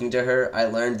of speaking to her, I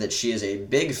learned that she is a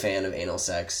big fan of anal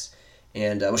sex.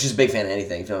 And, well, she's a big fan of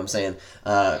anything, if you know what I'm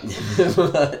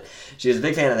saying. She was a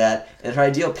big fan of that. And her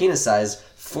ideal penis size,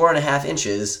 4.5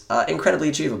 inches, incredibly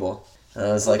achievable. And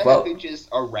I was like, well... 4.5 inches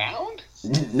around?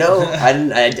 No, I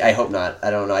didn't. I hope not.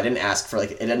 I don't know. I didn't ask for,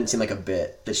 like, it didn't seem like a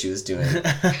bit that she was doing.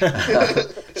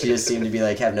 She just seemed to be,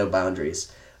 like, have no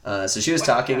boundaries. So she was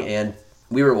talking, and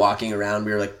we were walking around.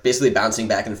 We were, like, basically bouncing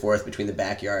back and forth between the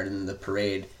backyard and the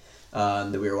parade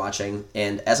that we were watching.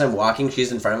 And as I'm walking,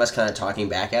 she's in front of us, kind of talking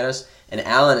back at us. And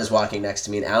Alan is walking next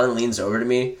to me, and Alan leans over to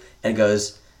me and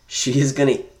goes, "She is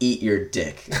gonna eat your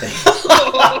dick."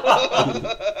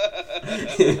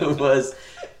 It was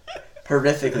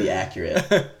horrifically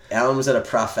accurate. Alan was at a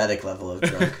prophetic level of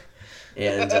drunk,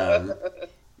 and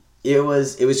it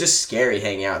was just scary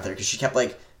hanging out there because she kept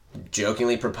like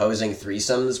jokingly proposing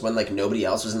threesomes when like nobody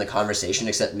else was in the conversation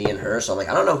except me and her. So I'm like,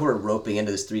 I don't know who we're roping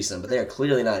into this threesome, but they are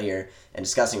clearly not here and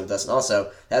discussing with us. And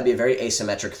also, that'd be a very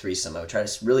asymmetric threesome. I would try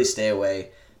to really stay away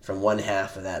from one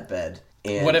half of that bed.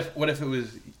 And what if it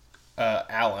was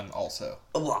Alan also?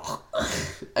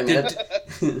 I mean,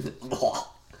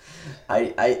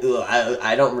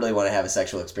 I don't really want to have a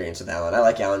sexual experience with Alan. I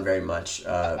like Alan very much,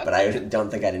 but I don't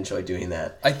think I'd enjoy doing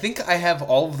that. I think I have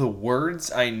all of the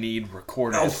words I need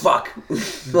recorded. Oh fuck!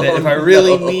 That if I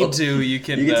really need to, you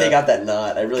can take out that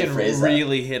knot. I really phrase that.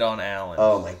 Really hit on Alan.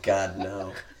 Oh my god,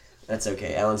 no. That's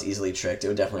okay. Alan's easily tricked. It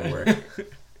would definitely work.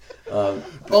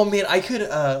 Oh man, I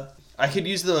could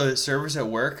use the servers at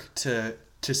work to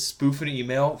spoof an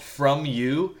email from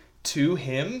you to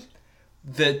him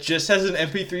that just has an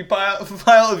MP3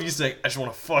 file of you saying, "I just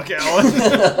want to fuck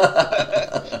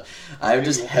Alan." I'm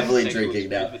just heavily drinking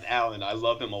now. With Alan, I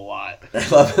love him a lot. I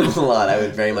love him a lot. I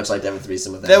would very much like to have a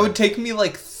threesome with him. That would take me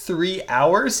like 3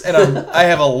 hours, and I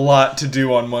have a lot to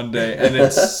do on Monday, and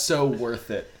it's so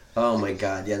worth it. Oh my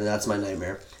god, yeah, that's my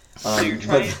nightmare. So you're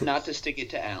trying not to stick it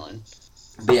to Alan.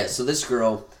 But yeah, so this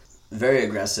girl, very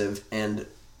aggressive, and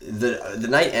the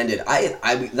night ended.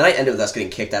 The night ended with us getting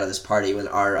kicked out of this party when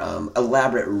our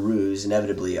elaborate ruse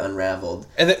inevitably unraveled.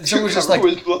 And then someone was just like,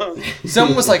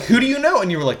 someone was like, "Who do you know?"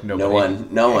 And you were like, "Nobody."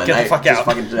 No one. Get the fuck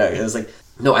out. It was like,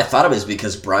 no, I thought it was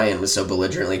because Brian was so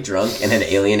belligerently drunk and had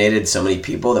alienated so many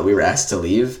people that we were asked to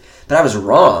leave. But I was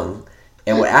wrong.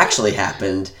 And what actually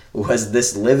happened was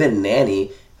this live-in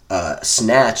nanny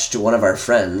snatched one of our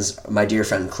friends, my dear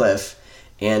friend Cliff,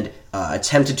 and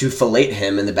attempted to fillet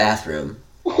him in the bathroom.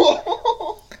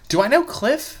 Do I know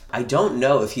Cliff? I don't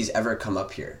know if he's ever come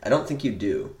up here. I don't think you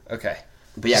do. Okay.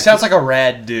 But yeah, he sounds like a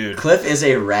rad dude. Cliff is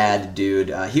a rad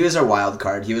dude. He was our wild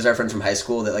card. He was our friend from high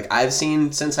school that I've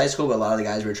seen since high school, but a lot of the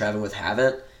guys we were traveling with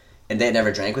haven't. And they had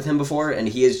never drank with him before. And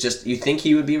he is just, you think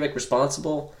he would be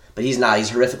responsible, but he's not.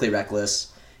 He's horrifically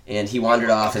reckless. And he wandered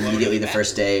off immediately the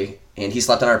first day. And he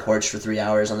slept on our porch for 3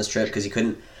 hours on this trip because he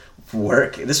couldn't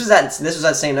work. This was that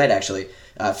same night, actually.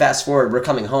 Fast forward, we're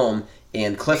coming home,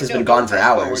 and Cliff has been gone for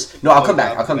hours. No, I'll come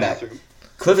back.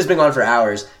 Cliff has been gone for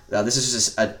hours. This is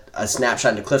just a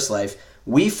snapshot into Cliff's life.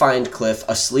 We find Cliff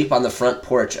asleep on the front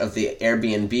porch of the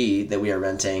Airbnb that we are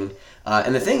renting.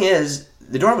 And the thing is,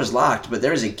 the door was locked, but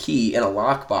there is a key in a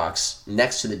lockbox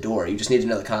next to the door. You just need to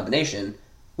know the combination,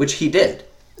 which he did.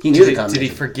 He knew the combination.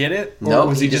 Did he forget it? Or no,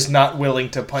 was he just not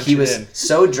willing to punch it in? He was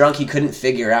so drunk he couldn't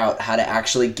figure out how to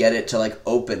actually get it to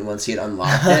open once he had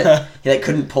unlocked it. He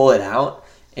couldn't pull it out.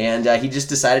 And he just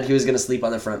decided he was going to sleep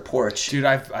on the front porch. Dude,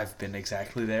 I've been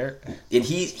exactly there. And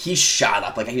he shot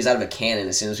up he was out of a cannon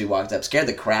as soon as we walked up. Scared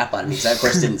the crap out of me because I, of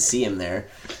course, didn't see him there.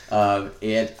 And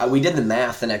we did the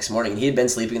math the next morning. He had been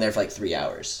sleeping there for 3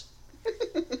 hours.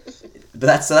 But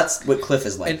that's what Cliff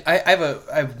is like. And I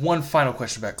have one final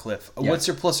question about Cliff. Yeah. What's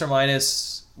your plus or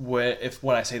minus when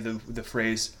I say the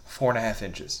phrase 4.5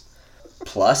 inches?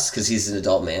 Plus, because he's an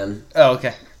adult man. Oh,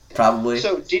 okay. Probably.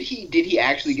 So did he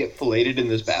actually get filleted in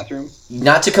this bathroom?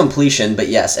 Not to completion, but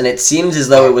yes. And it seemed as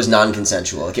though it was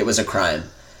non-consensual. It was a crime.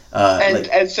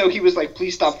 And so he was like,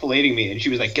 "Please stop filleting me," and she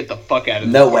was like, "Get the fuck out of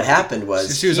here." No, what happened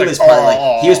was he was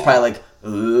probably like,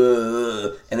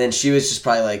 ugh, and then she was just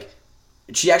probably like,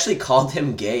 she actually called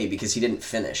him gay because he didn't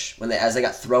finish as they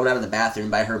got thrown out of the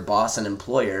bathroom by her boss and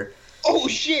employer. Oh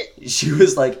shit! She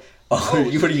was like, "Oh,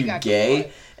 what are you gay?"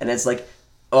 Caught. And it's like,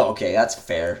 oh, okay, that's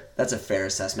fair. That's a fair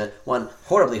assessment. One,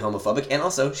 horribly homophobic, and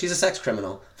also, she's a sex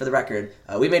criminal, for the record.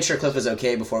 We made sure Cliff was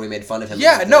okay before we made fun of him.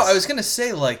 Yeah, no, I was going to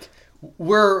say,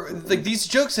 these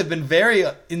jokes have been very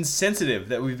insensitive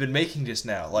that we've been making just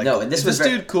now. No, and is this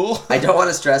dude cool? I don't want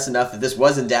to stress enough that this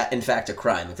was in fact a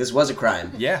crime. This was a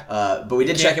crime. Yeah. But we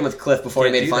did check in with Cliff before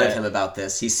we made fun of him about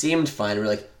this. He seemed fine. We were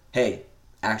like, hey,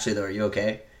 actually though, are you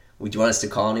okay? Would you want us to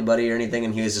call anybody or anything?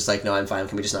 And he was just like, no, I'm fine.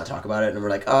 Can we just not talk about it? And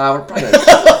we're like, oh, we're probably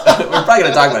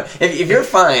gonna talk about it. If you're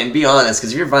fine, be honest,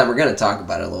 because if you're fine, we're gonna talk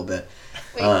about it a little bit.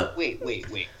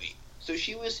 Wait. So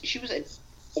she was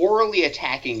orally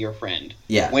attacking your friend.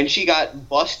 Yeah. When she got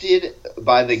busted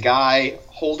by the guy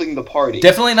holding the party.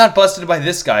 Definitely not busted by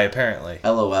this guy, apparently.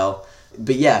 LOL.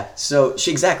 But yeah, so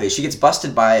she gets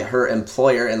busted by her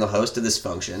employer and the host of this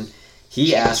function.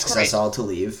 He asks us all to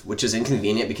leave, which is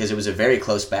inconvenient because it was a very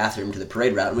close bathroom to the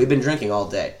parade route, and we've been drinking all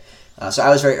day. So I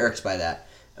was very irked by that.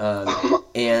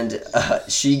 And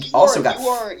she also got...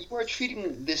 You are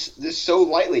treating this so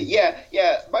lightly. Yeah,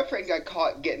 my friend got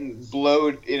caught getting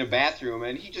blowed in a bathroom,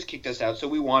 and he just kicked us out, so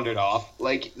we wandered off.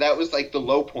 That was the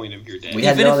low point of your day. Even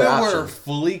if it were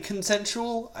fully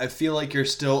consensual, I feel like you're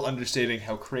still understating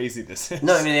how crazy this is.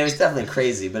 No, I mean, it was definitely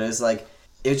crazy, but it was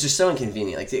it was just so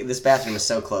inconvenient. This bathroom is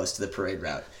so close to the parade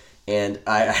route. And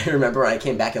I remember when I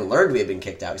came back and learned we had been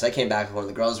kicked out, because I came back with one of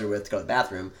the girls we were with to go to the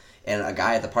bathroom, and a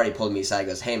guy at the party pulled me aside and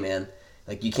goes, hey, man,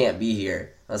 you can't be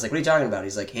here. I was like, what are you talking about?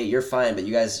 He's like, hey, you're fine, but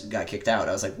you guys got kicked out.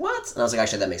 I was like, what? And I was like,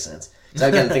 actually, that makes sense. So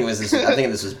again, I think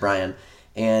this was Brian.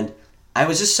 And I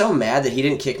was just so mad that he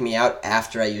didn't kick me out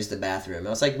after I used the bathroom. I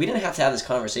was like, we didn't have to have this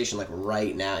conversation like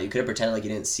right now. You could have pretended like you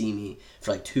didn't see me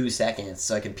for like 2 seconds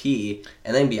so I could pee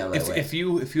and then be on my way. If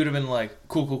you would have been like,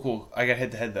 cool, I got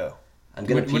head to head though. I'm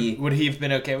gonna pee. Would he have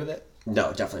been okay with it?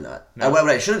 No, definitely not. No. What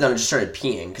I should have done is just started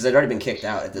peeing because I'd already been kicked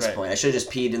out at this point. I should have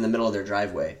just peed in the middle of their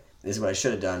driveway. This is what I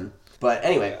should have done. But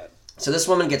anyway, so this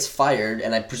woman gets fired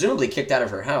and I presumably kicked out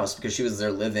of her house because she was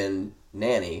their live-in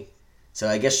nanny. So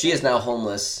I guess she is now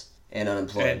homeless and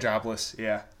unemployed. And jobless,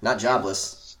 yeah. Not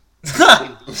jobless.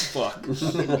 Fuck.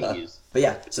 But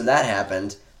yeah, so that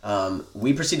happened.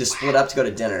 We proceed to split up to go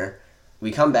to dinner.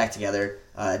 We come back together.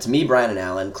 It's me, Brian, and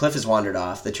Alan. Cliff has wandered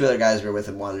off. The 2 other guys we were with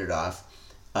have wandered off.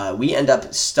 We end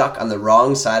up stuck on the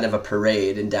wrong side of a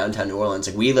parade in downtown New Orleans.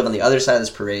 Like, we live on the other side of this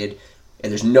parade,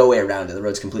 and there's no way around it. The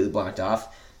road's completely blocked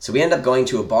off. So we end up going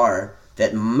to a bar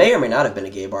that may or may not have been a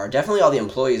gay bar. Definitely all the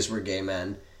employees were gay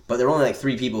men, but there were only like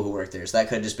 3 people who worked there, so that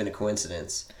could have just been a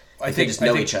coincidence. They could just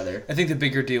know each other. I think the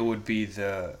bigger deal would be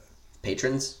the...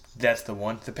 Patrons? That's the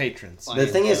one. The patrons. The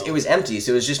thing is, it was empty,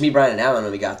 so it was just me, Brian, and Alan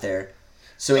when we got there.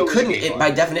 So it couldn't, by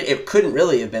definition, it couldn't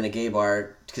really have been a gay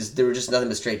bar because there were just nothing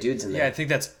but straight dudes in there. Yeah,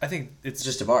 I think it's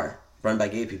just a bar run by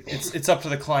gay people. It's up to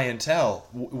the clientele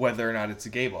whether or not it's a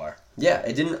gay bar. Yeah,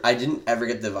 I didn't ever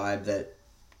get the vibe that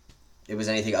it was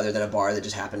anything other than a bar that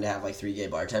just happened to have like 3 gay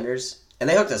bartenders. And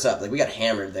they hooked us up. Like, we got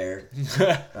hammered there.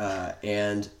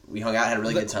 And we hung out, had a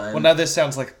really good time. Well, now this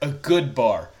sounds like a good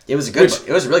bar. It was a good bar.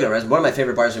 It was a really good bar. It was one of my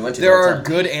favorite bars we went to. There are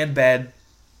good and bad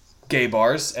gay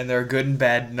bars, and there are good and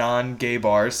bad non-gay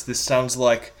bars. This sounds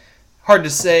like, hard to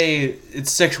say it's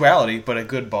sexuality, but a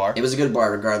good bar. It was a good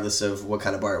bar regardless of what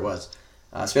kind of bar it was.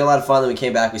 So we had a lot of fun. Then we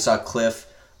came back. We saw Cliff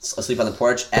asleep on the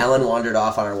porch. Alan wandered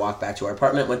off on our walk back to our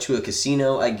apartment, went to a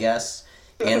casino, I guess,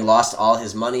 and lost all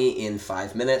his money in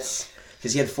 5 minutes.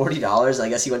 Because he had $40, I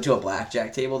guess he went to a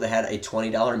blackjack table that had a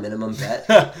 $20 minimum bet,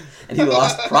 and he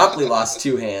promptly lost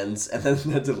 2 hands, and then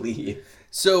had to leave.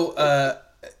 So,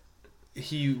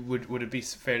 he would it be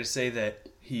fair to say that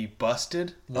he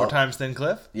busted more times than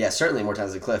Cliff? Yeah, certainly more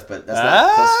times than Cliff, but that's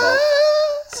not Cliff's fault.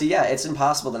 See, yeah, it's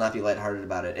impossible to not be lighthearted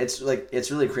about it. It's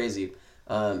really crazy.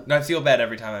 No, I feel bad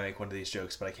every time I make one of these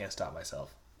jokes, but I can't stop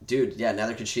myself. Dude, yeah,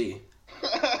 neither could she.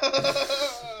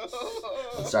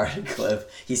 Sorry, Cliff.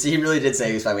 He really did say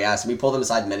he was fine. We asked him. We pulled him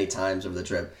aside many times over the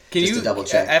trip to double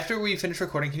check. After we finish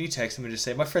recording, can you text him and just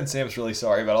say, my friend Sam's really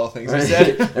sorry about all the things he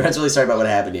said? My friend's really sorry about what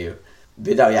happened to you.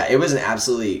 But no, yeah, it was an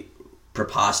absolutely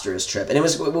preposterous trip. And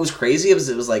what was crazy, it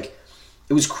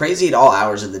was crazy at all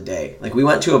hours of the day. Like, we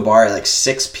went to a bar at like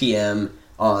 6 p.m.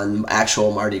 on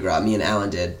actual Mardi Gras. Me and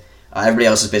Alan did. Everybody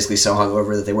else was basically so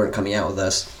hungover that they weren't coming out with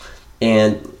us.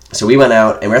 And so we went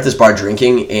out, and we're at this bar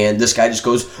drinking, and this guy just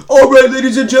goes, "All right,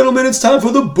 ladies and gentlemen, it's time for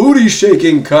the booty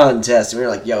shaking contest." And we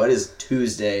were like, yo, it is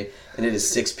Tuesday, and it is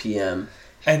 6 p.m.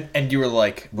 And you were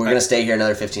like... We're going to stay here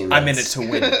another 15 minutes. I'm in it to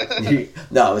win.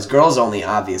 No, it was girls only,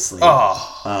 obviously.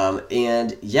 Oh.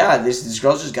 And yeah, these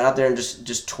girls just got out there and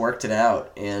just twerked it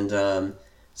out. And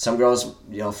some girls,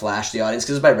 flashed the audience,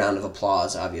 because it was by round of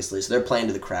applause, obviously. So they're playing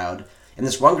to the crowd. And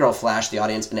this one girl flashed the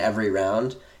audience in every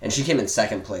round, and she came in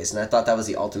second place. And I thought that was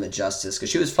the ultimate justice, because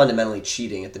she was fundamentally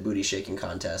cheating at the booty shaking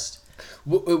contest.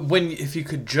 If you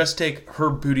could just take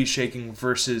her booty shaking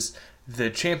versus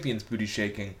the champion's booty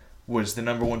shaking, was the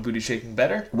number 1 booty shaking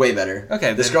better? Way better.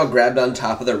 Okay. This girl grabbed on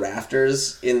top of the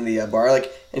rafters in the bar,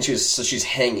 and she's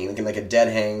hanging, like in like a dead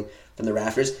hang from the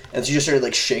rafters, and she just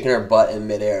started shaking her butt in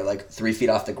midair, 3 feet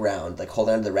off the ground,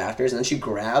 holding onto the rafters, and then she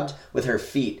grabbed with her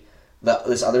feet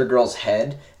this other girl's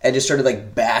head and just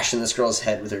started bashing this girl's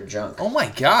head with her junk. Oh my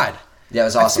god. Yeah, it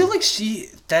was awesome. I feel like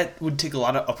that would take a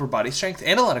lot of upper body strength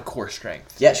and a lot of core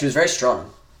strength. Yeah, she was very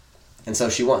strong. And so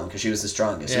she won, because she was the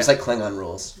strongest. Yeah. It was like Klingon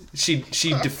rules. She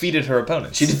defeated her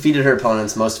opponents. She defeated her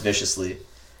opponents most viciously.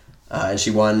 And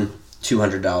she won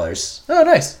 $200. Oh,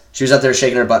 nice. She was out there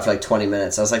shaking her butt for 20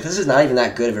 minutes. I was like, this is not even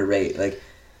that good of a rate.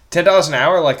 $10 an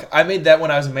hour? I made that when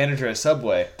I was a manager at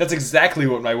Subway. That's exactly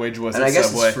what my wage was at Subway. And I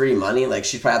guess it's free money.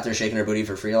 She's probably out there shaking her booty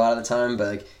for free a lot of the time,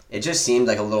 but it just seemed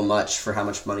like a little much for how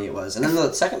much money it was. And then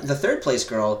the third place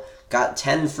girl got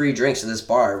 10 free drinks at this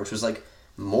bar, which was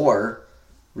more...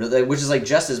 Really, which is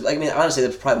just as... honestly,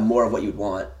 that's probably more of what you'd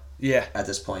want. Yeah. At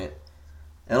this point.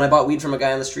 And then I bought weed from a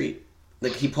guy on the street.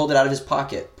 He pulled it out of his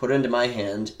pocket, put it into my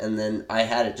hand, and then I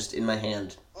had it just in my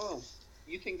hand. Oh,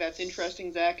 you think that's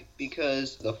interesting, Zach?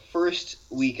 Because the first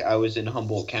week I was in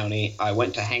Humboldt County, I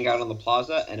went to hang out on the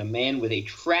plaza, and a man with a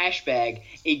trash bag,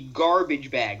 a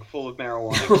garbage bag full of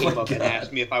marijuana, came up and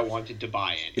asked me if I wanted to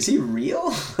buy any. Is he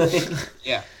real?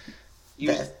 Yeah. He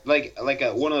was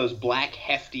one of those black,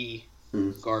 hefty...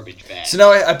 garbage bag. So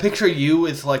now I picture you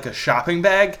with a shopping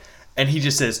bag and he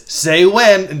just says, "Say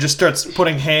when," and just starts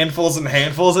putting handfuls and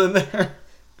handfuls in there.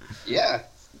 Yeah.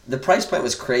 The price point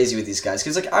was crazy with these guys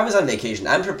because, like, I was on vacation.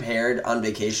 I'm prepared on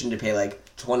vacation to pay like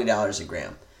 $20 a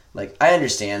gram. Like, I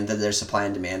understand that there's supply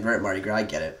and demand. We're at Mardi Gras. I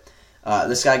get it.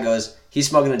 This guy goes, he's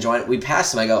smoking a joint. We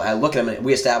pass him. I look at him, and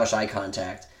we establish eye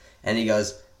contact. And he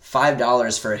goes,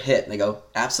 $5 for a hit. And I go,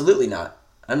 absolutely not.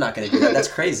 I'm not going to do that. That's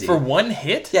crazy. For one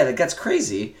hit? Yeah, that's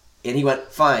crazy. And he went,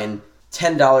 fine,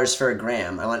 $10 for a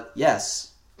gram. I went,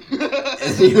 yes.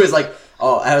 And he was like,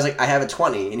 oh, I was like, I have a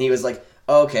 20. And he was like,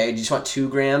 oh, okay, do you just want 2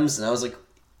 grams? And I was like,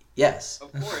 yes.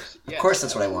 Of course. Of course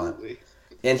that's absolutely what I want.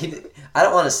 And I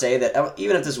don't want to say that,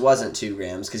 even if this wasn't 2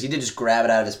 grams, because he did just grab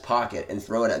it out of his pocket and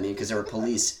throw it at me because there were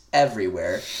police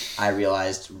everywhere, I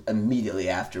realized immediately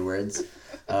afterwards.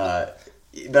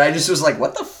 But I just was like,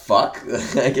 what the fuck?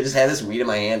 I just had this weed in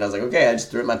my hand. I was like, okay, I just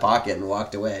threw it in my pocket and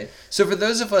walked away. So for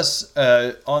those of us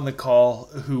on the call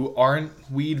who aren't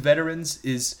weed veterans,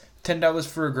 is $10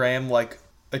 for a gram like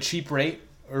a cheap rate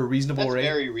or a reasonable rate?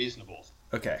 That's very reasonable.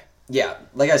 Okay. Yeah,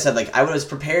 like I said, like I was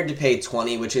prepared to pay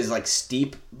 20, which is like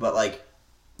steep, but like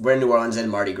we're in New Orleans and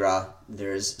Mardi Gras.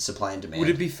 There's supply and demand. Would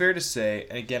it be fair to say,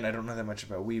 and again, I don't know that much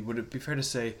about weed, would it be fair to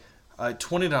say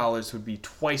 $20 would be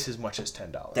twice as much as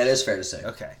 $10? That is fair to say.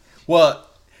 Okay. Well,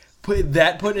 put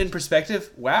in perspective,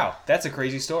 wow, that's a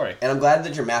crazy story. And I'm glad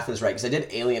that your math was right, because I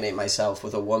did alienate myself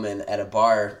with a woman at a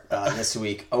bar this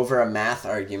week over a math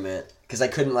argument, because I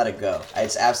couldn't let it go. I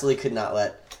just absolutely could not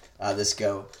let this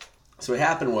go. So what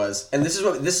happened was, and this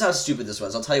is how stupid this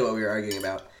was. I'll tell you what we were arguing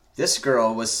about. This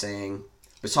girl was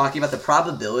talking about the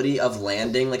probability of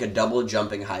landing like a double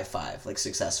jumping high five, like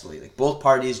successfully. Like both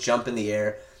parties jump in the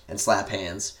air and slap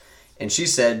hands. And she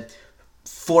said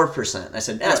 4%. And I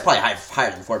said, it's probably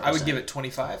higher than 4%. I would give it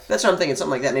 25. That's what I'm thinking,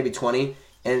 something like that, maybe 20.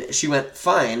 And she went,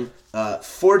 fine,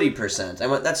 40%. I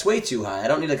went, that's way too high. I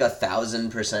don't need like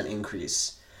 1,000%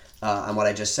 increase on what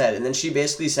I just said. And then she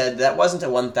basically said that wasn't a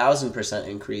 1,000%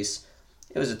 increase.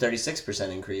 It was a 36%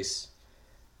 increase.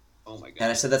 Oh my god. And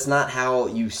I said, that's not how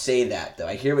you say that, though.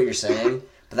 I hear what you're saying,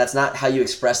 but that's not how you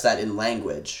express that in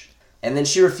language. And then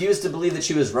she refused to believe that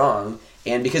she was wrong.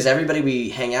 And because everybody we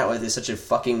hang out with is such a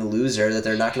fucking loser that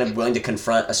they're not going to be willing to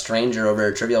confront a stranger over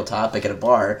a trivial topic at a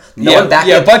bar.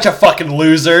 A bunch of fucking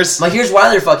losers. Like, here's why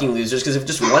they're fucking losers, because if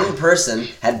just one person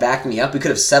had backed me up, we could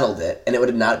have settled it, and it would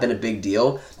have not been a big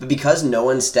deal. But because no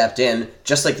one stepped in,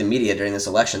 just like the media during this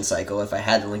election cycle, if I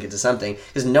had to link it to something,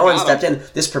 because no one stepped in,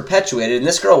 this perpetuated, and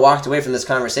this girl walked away from this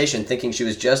conversation thinking she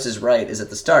was just as right as at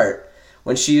the start,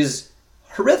 when she's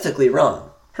horrifically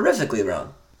wrong. Horrifically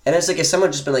wrong. And it's like, if someone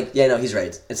had just been like, yeah, no, he's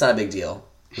right. It's not a big deal.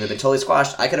 It would have been totally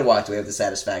squashed. I could have walked away with the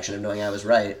satisfaction of knowing I was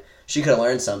right. She could have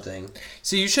learned something.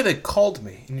 So you should have called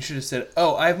me, and you should have said,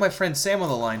 oh, I have my friend Sam on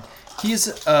the line. He's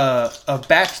a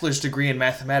bachelor's degree in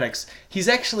mathematics. He's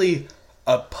actually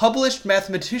a published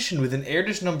mathematician with an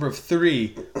Erdős number of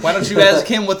 3. Why don't you ask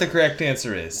him what the correct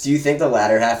answer is? Do you think the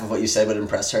latter half of what you said would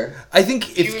impress her? I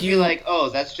think if you would be like,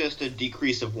 oh, that's just a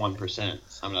decrease of 1%.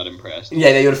 I'm not impressed.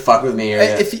 Yeah, you would fuck with me. Or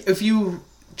if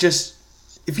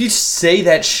you say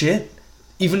that shit,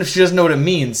 even if she doesn't know what it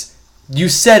means, you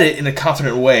said it in a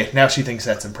confident way. Now she thinks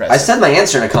that's impressive. I said my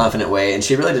answer in a confident way, and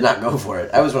she really did not go for it.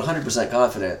 I was 100%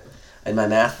 confident in my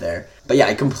math there. But yeah,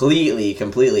 I completely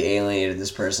alienated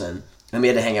this person. And we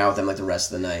had to hang out with them like the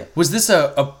rest of the night. Was this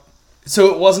so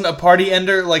it wasn't a party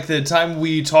ender like the time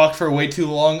we talked for way too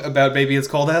long about Baby It's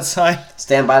Cold Outside?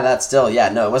 Stand by that still. Yeah,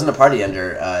 no, it wasn't a party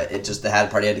ender. It just, the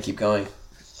party had to keep going.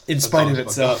 In spite of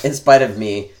itself. In spite of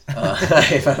me,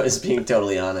 if I was being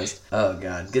totally honest. Oh,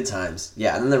 God. Good times.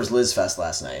 Yeah, and then there was Liz Fest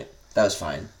last night. That was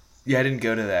fine. Yeah, I didn't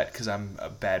go to that because I'm a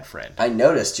bad friend. I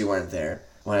noticed you weren't there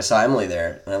when I saw Emily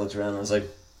there, and I looked around and I was like...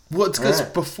 Well, it's because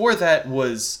before that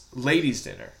was ladies'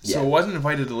 dinner. So Yeah. I wasn't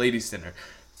invited to ladies' dinner.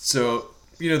 So,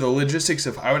 the logistics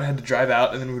of I would have had to drive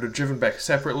out and then we would have driven back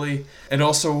separately. And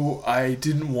also, I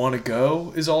didn't want to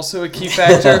go is also a key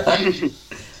factor.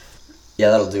 Yeah,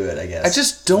 that'll do it, I guess. I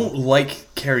just don't like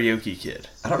Karaoke Kid.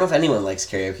 I don't know if anyone likes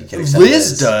Karaoke Kid except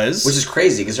Liz does. Which is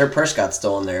crazy, because her purse got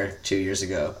stolen there 2 years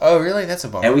ago. Oh, really? That's a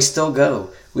bummer. And we still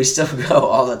go. We still go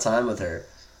all the time with her.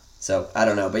 So, I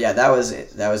don't know. But yeah, that was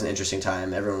an interesting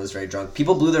time. Everyone was very drunk.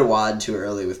 People blew their wad too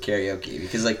early with karaoke.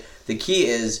 Because, like, the key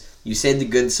is you say the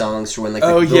good songs for when, like,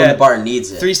 the bar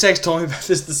needs it. 3 Stacks told me about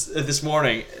this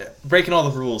morning. Breaking all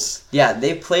the rules. Yeah,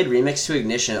 they played Remix to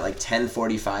Ignition at, like,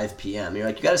 10:45 p.m. You're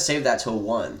like, you gotta save that till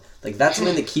 1. Like, that's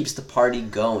something that keeps the party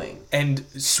going. And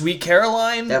Sweet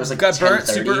Caroline that was, like, got burnt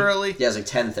 10:30. super early. Yeah, it was, like,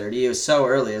 10:30. It was so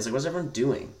early. I was like, what's everyone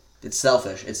doing? It's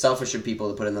selfish. It's selfish of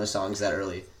people to put in those songs that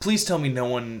early. Please tell me no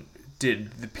one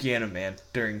did the Piano Man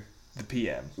during the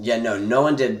PM. Yeah, no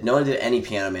one did any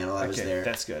Piano Man while I was there.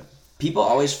 That's good. People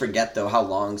always forget, though, how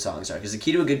long songs are. Because the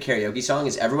key to a good karaoke song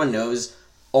is everyone knows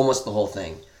almost the whole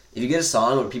thing. If you get a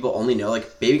song where people only know,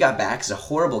 like, Baby Got Back is a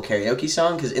horrible karaoke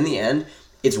song, because in the end,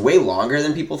 it's way longer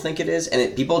than people think it is,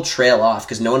 and people trail off,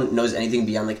 because no one knows anything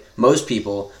beyond, like, most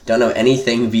people don't know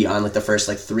anything beyond, like, the first,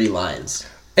 like, 3 lines.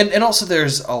 And also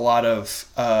there's a lot of,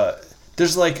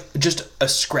 there's, like, just a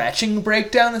scratching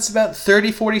breakdown that's about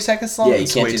 30, 40 seconds long. Yeah, you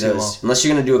It's can't way do too those. long. Unless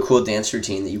you're going to do a cool dance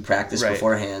routine that you practice Right.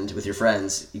 beforehand with your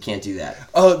friends, you can't do that.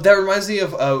 Oh, that reminds me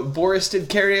of Boris did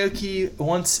karaoke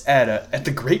once at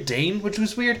the Great Dane, which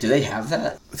was weird. Do they have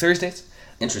that? Thursdays.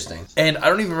 Interesting. And I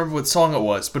don't even remember what song it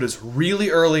was, but it's really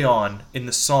early on in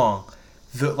the song.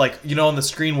 On the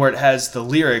screen where it has the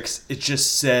lyrics, it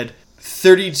just said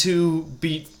 32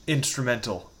 beat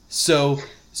instrumental. So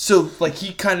like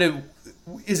he kind of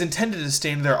is intended to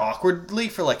stand there awkwardly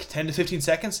for like 10 to 15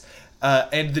 seconds,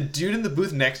 and the dude in the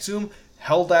booth next to him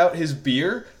held out his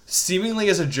beer seemingly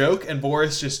as a joke, and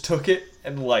Boris just took it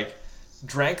and like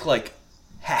drank like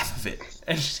half of it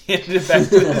and just handed it back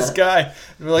to this guy.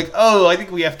 And we're like, oh, I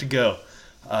think we have to go.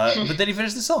 But then he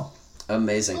finished the song.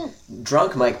 Amazing.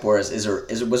 Drunk Mike Boris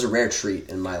was a rare treat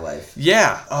in my life.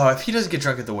 Yeah. Oh, if he doesn't get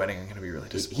drunk at the wedding, I'm going to be really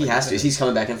disappointed. He has to. He's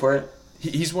coming back in for it?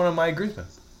 He's one of my groomsmen.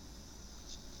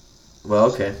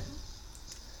 Well, okay.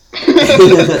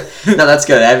 No, that's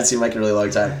good. I haven't seen Mike in a really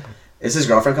long time. Is his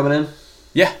girlfriend coming in?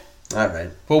 Yeah. All right.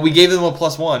 Well, we gave him a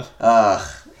 +1.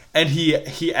 Ugh. And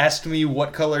he asked me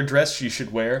what color dress she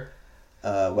should wear.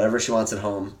 Whatever she wants at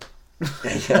home,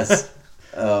 I guess.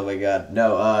 Oh my god.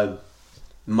 No,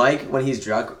 Mike, when he's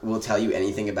drunk, will tell you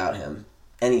anything about him.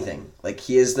 Anything. Like,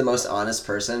 he is the most honest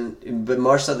person, but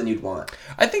more so than you'd want.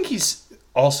 I think he's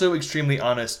also extremely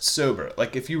honest sober.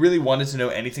 Like, if you really wanted to know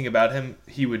anything about him,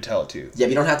 he would tell it to you. Yeah, but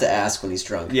you don't have to ask when he's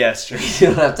drunk. Yeah, it's true.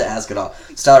 You don't have to ask at all.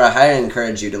 Stellar, I highly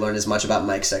encourage you to learn as much about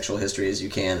Mike's sexual history as you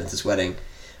can at this wedding,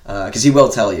 because he will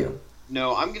tell you.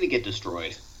 No, I'm going to get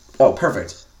destroyed. Oh,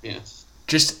 perfect. Yeah.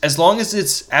 Just as long as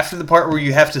it's after the part where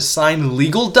you have to sign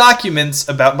legal documents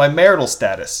about my marital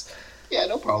status. Yeah,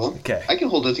 no problem. Okay. I can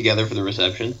hold it together for the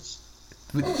reception.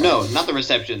 No, not the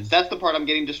reception. That's the part I'm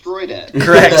getting destroyed at.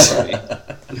 Correct.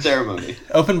 The ceremony.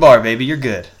 Open bar, baby. You're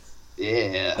good.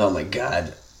 Yeah. Oh my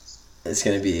god. It's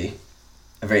going to be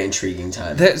a very intriguing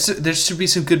time. There should be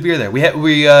some good beer there.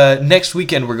 We next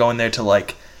weekend we're going there to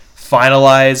like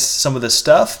finalize some of the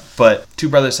stuff, but Two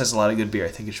Brothers has a lot of good beer. I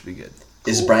think it should be good.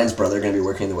 Is Brian's brother going to be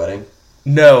working the wedding?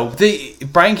 No,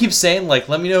 Brian keeps saying like,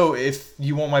 let me know if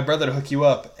you want my brother to hook you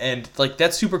up, and like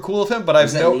that's super cool of him. But What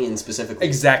does that mean specifically?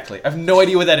 Exactly. I have no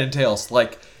idea what that entails.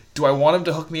 Like, do I want him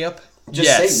to hook me up?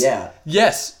 Just say yeah.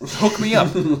 Yes, hook me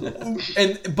up.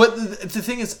 But the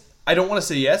thing is, I don't want to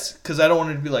say yes because I don't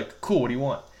want it to be like, cool. What do you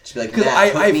want? Just be like,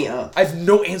 Matt, hook me up. I have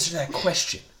no answer to that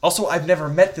question. Also, I've never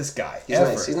met this guy. He's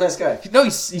nice. He's a nice guy. No, he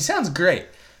sounds great,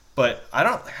 but I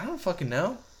don't fucking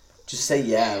know. Just say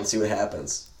yeah and see what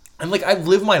happens. And like, I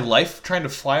live my life trying to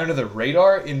fly under the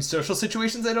radar in social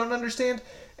situations I don't understand,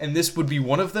 and this would be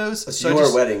one of those. It's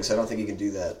your wedding, so I don't think you can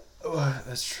do that.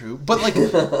 That's true, but like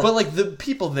the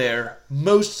people there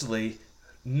mostly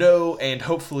know and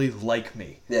hopefully like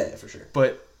me. Yeah, for sure.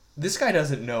 But this guy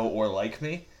doesn't know or like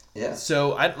me. Yeah.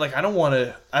 So I don't want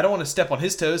to step on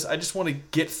his toes. I just want to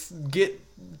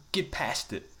get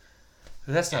past it.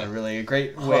 That's not really a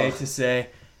great way to say.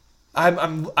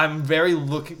 I'm very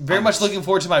much looking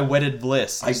forward to my wedded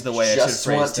bliss. Is the way I should phrase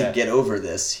that. I just want to get over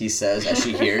this, he says as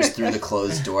she hears through the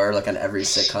closed door, like on every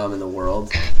sitcom in the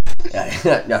world.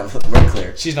 Yeah, no, we're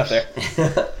clear. She's not there,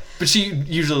 but she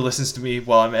usually listens to me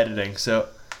while I'm editing. So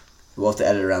we'll have to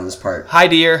edit around this part. Hi,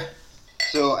 dear.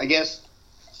 So I guess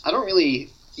I don't really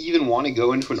even want to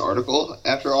go into an article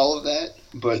after all of that,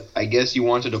 but I guess you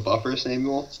wanted a buffer,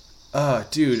 Samuel. Oh,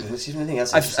 dude. Anything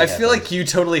else I feel like you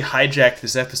totally hijacked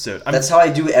this episode. That's how I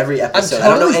do every episode. Totally I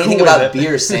don't know anything cool about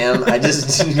beer, Sam. I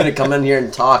just am going to come in here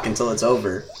and talk until it's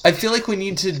over. I feel like we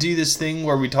need to do this thing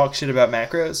where we talk shit about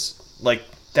macros. Like,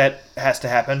 that has to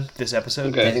happen this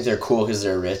episode. Okay. I think they're cool because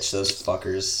they're rich, those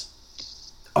fuckers.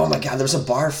 Oh my god, there was a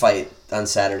bar fight on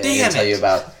Saturday I'm going to tell you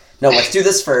about. No, let's do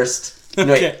this first. Okay.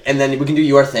 Wait, and then we can do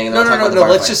your thing. And then No, I'll talk about the bar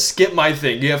let's fight. just skip my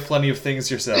thing. You have plenty of things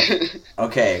yourself.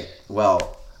 Okay,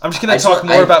 well... I'm just going to talk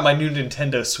more about my new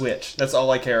Nintendo Switch. That's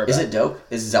all I care about. Is it dope?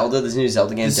 Is Zelda, this new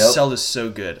Zelda game, dope? Zelda's so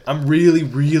good. I'm really,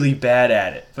 really bad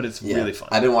at it, but it's really fun.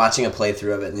 I've been watching a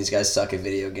playthrough of it, and these guys suck at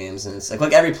video games, and it's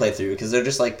like every playthrough, because they're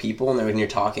just like people, and when you're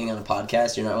talking on a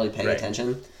podcast, you're not really paying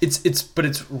attention. But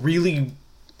it's really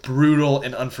brutal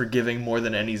and unforgiving more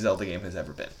than any Zelda game has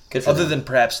ever been. Good for Other them. than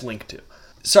perhaps Link 2.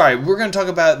 Sorry, we're going to talk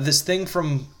about this thing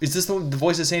from... Is this the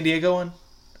Voice of San Diego one?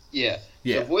 Yeah.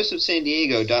 Yeah. So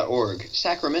voiceofsandiego.org,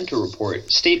 Sacramento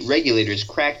report, state regulators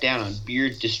crack down on beer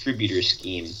distributor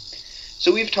scheme.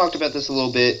 So we've talked about this a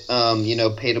little bit,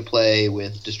 pay to play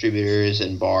with distributors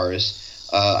and bars.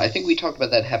 I think we talked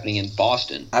about that happening in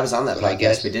Boston. I was on that But I podcast.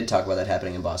 guess- We did talk about that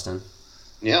happening in Boston.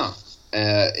 Yeah.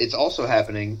 It's also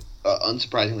happening,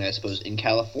 unsurprisingly, I suppose, in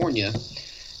California.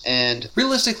 And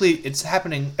Realistically, it's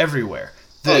happening everywhere.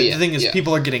 The, Oh, yeah, the thing is, yeah.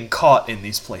 people are getting caught in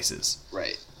these places.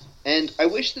 right. And I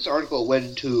wish this article went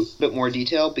into a bit more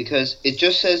detail because it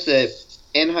just says that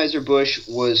Anheuser-Busch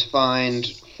was fined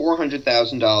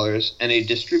 $400,000 and a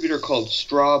distributor called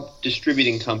Straub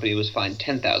Distributing Company was fined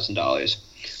 $10,000.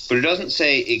 But it doesn't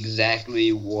say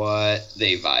exactly what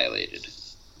they violated.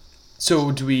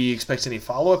 So, do we expect any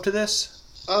follow-up to this?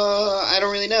 I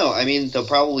don't really know. I mean, they'll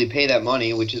probably pay that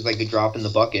money, which is like a drop in the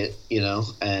bucket,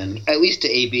 and at least to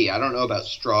AB. I don't know about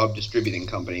Straub Distributing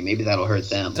Company. Maybe that'll hurt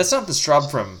them. That's not the Straub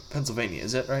from Pennsylvania,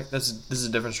 is it? Right? This is a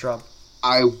different Straub.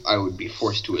 I would be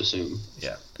forced to assume.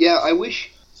 Yeah. Yeah, I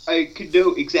wish I could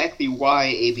know exactly why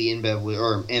AB InBev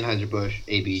or Anheuser-Busch,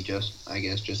 AB just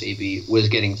AB was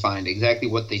getting fined. Exactly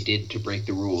what they did to break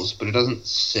the rules, but it doesn't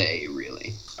say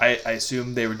really. I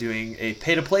assume they were doing a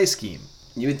pay-to-play scheme.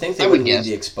 You would think they I would wouldn't need guess.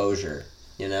 the exposure,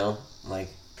 Like,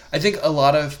 I think a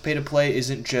lot of pay-to-play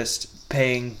isn't just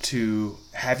paying to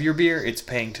have your beer, it's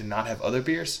paying to not have other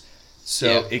beers. So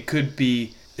Yeah. it could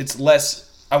be, it's less,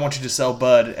 I want you to sell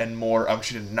Bud, and more, I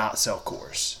want you to not sell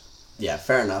Coors. yeah,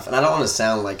 fair enough. And I don't want to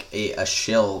sound like a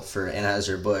shill for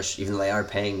Anheuser-Busch, even though they are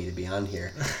paying me to be on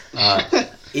here.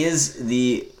 Is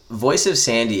the Voice of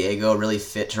San Diego really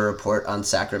fit to report on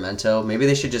Sacramento? Maybe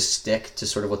they should just stick to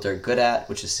sort of what they're good at,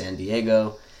 which is San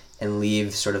Diego, and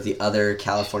leave sort of the other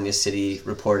California city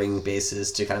reporting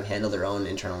bases to kind of handle their own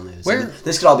internal news. Where- And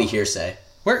this could all be hearsay.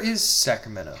 Where is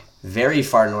Sacramento? Very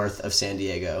far north of San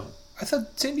Diego. I thought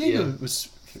San Diego Yeah. was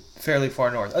fairly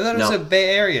far north. I thought it was No. a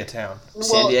Bay Area town.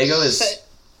 San Diego is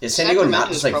San Diego not Sacramento's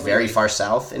just like probably very like- far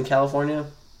south in California?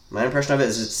 My impression of it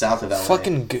is it's south of LA.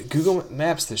 Fucking Google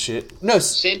Maps this shit. No.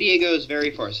 San Diego is very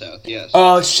far south, yes.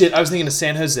 Oh shit! I was thinking of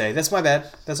San Jose. That's my bad.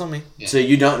 That's on me. So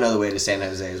you don't know the way to San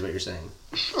Jose is what you're saying.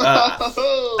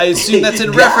 I assume that's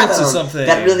in Got reference to him. something.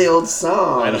 That really old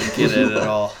song. I don't get it at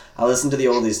all. I listened to the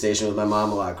oldies station with my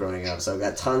mom a lot growing up, so I've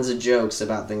got tons of jokes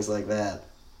about things like that.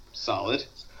 Solid.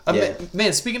 Yeah.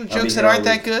 Man, speaking of I'll be jokes here that aren't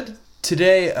all that good,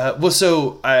 today,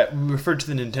 so I referred to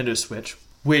the Nintendo Switch,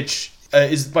 which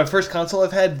is my first console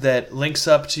I've had that links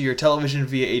up to your television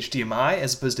via HDMI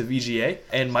as opposed to VGA.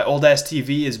 And my old ass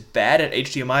TV is bad at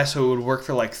HDMI, so it would work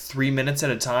for like 3 minutes at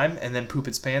a time and then poop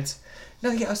its pants.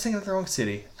 No, yeah, I was thinking of the wrong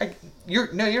city. You're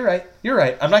right. You're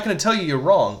right. I'm not going to tell you you're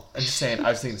wrong. I'm just saying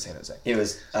I was thinking of San Jose. It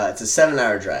was it's a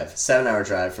 7-hour drive. 7-hour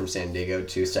drive from San Diego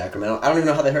to Sacramento. I don't even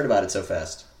know how they heard about it so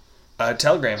fast.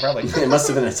 Telegram, probably. It must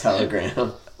have been a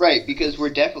telegram. Right, because we're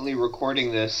definitely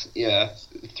recording this,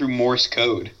 through Morse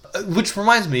code. Which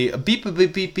reminds me, beep beep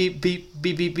beep beep beep beep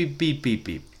beep beep beep beep beep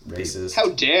beep. Racist. How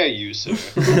dare you,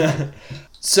 sir?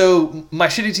 So my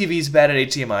shitty TV is bad at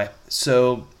HDMI.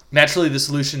 So naturally, the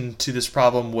solution to this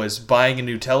problem was buying a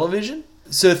new television.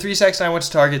 So 3 Sacks and I went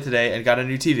to Target today and got a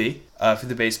new TV for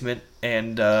the basement,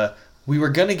 and we were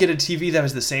gonna get a TV that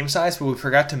was the same size, but we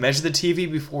forgot to measure the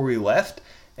TV before we left,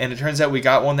 and it turns out we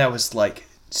got one that was like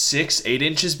 6-8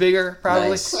 inches bigger,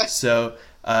 probably. Nice. So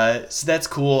that's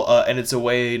cool, and it's a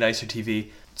way nicer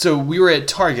TV. So we were at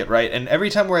Target, right? And every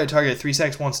time we're at Target, 3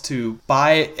 Sacks wants to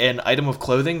buy an item of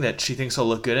clothing that she thinks I'll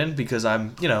look good in because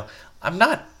I'm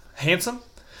not handsome.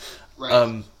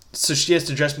 Right. So she has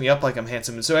to dress me up like I'm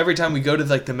handsome. And so every time we go to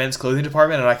like the men's clothing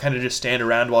department, and I kind of just stand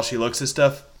around while she looks at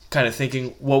stuff, kind of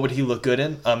thinking, what would he look good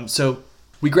in? So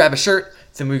we grab a shirt,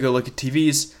 then we go look at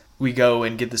TVs. We go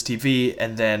and get this TV,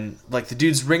 and then like the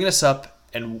dude's ringing us up,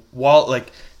 and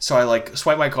so I like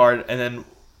swipe my card, and then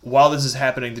while this is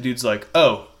happening, the dude's like,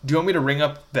 "Oh, do you want me to ring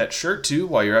up that shirt too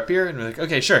while you're up here?" And we're like,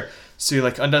 "Okay, sure." So he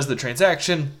like undoes the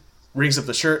transaction, rings up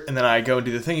the shirt, and then I go and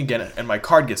do the thing again, and my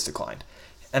card gets declined.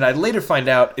 And I later find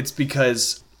out it's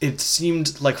because it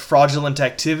seemed like fraudulent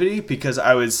activity because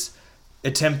I was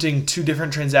attempting 2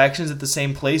 different transactions at the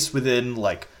same place within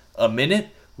like a minute,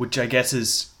 which I guess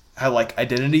is how like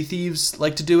identity thieves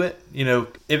like to do it.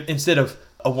 If instead of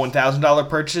a $1,000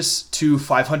 purchase, 2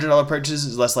 $500 purchases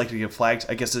is less likely to get flagged,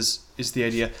 I guess is the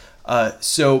idea.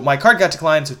 So my card got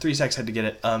declined, so 3 Sacks had to get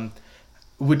it,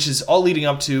 which is all leading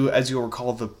up to, as you'll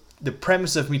recall, the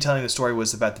premise of me telling the story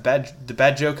was about the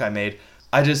bad joke I made.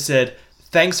 I just said,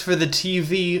 "Thanks for the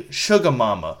TV, Sugar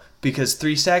Mama," because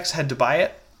 3 Sacks had to buy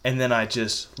it, and then I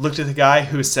just looked at the guy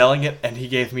who was selling it, and he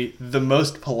gave me the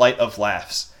most polite of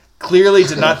laughs. Clearly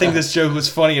did not think this joke was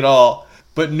funny at all,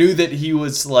 but knew that he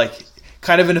was like,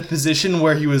 kind of in a position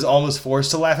where he was almost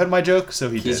forced to laugh at my joke, so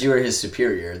he did. Because you were his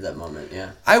superior at that moment,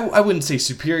 yeah. I wouldn't say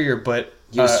superior, but...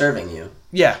 He was serving you.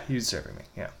 Yeah, he was serving me,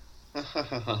 yeah.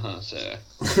 So,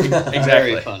 Exactly.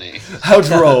 very funny. How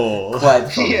droll.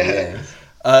 Quite funny, Yeah.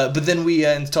 yeah. But then we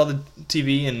installed the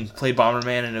TV and played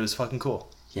Bomberman, and it was fucking cool.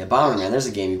 Yeah, Bomberman, there's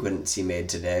a game you wouldn't see made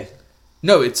today.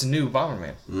 No, it's a new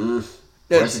Bomberman.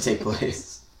 Where does it take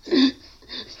place?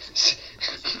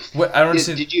 What, I don't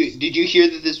understand. Did you hear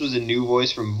that this was a new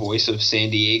voice from Voice of San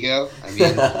Diego? I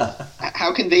mean,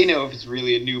 how can they know if it's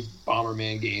really a new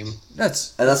Bomberman game?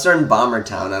 That's... And that's in Bomber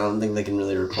Town. I don't think they can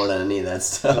really report on any of that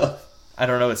stuff. I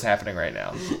don't know what's happening right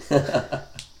now.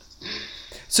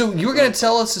 So you were going to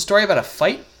tell us a story about a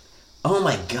fight? Oh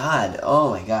my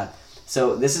god.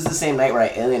 So this is the same night where I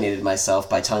alienated myself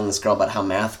by telling this girl about how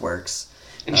math works.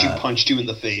 And she punched you in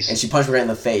the face. And she punched me right in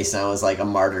the face, and I was like a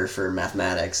martyr for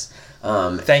mathematics.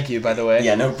 Thank you, by the way.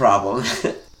 Yeah, no problem.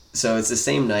 So it's the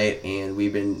same night, and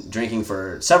we've been drinking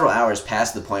for several hours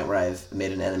past the point where I've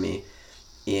made an enemy.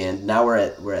 And now we're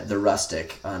at the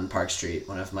Rustic on Park Street,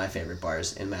 one of my favorite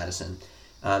bars in Madison.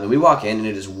 And we walk in, and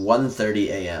it is 1:30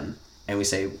 a.m. And we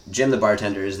say, Jim, the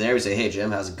bartender, is there. We say, hey,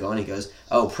 Jim, how's it going? He goes,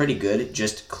 oh, pretty good,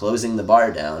 just closing the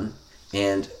bar down.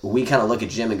 And we kind of look at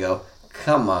Jim and go,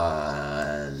 come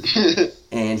on.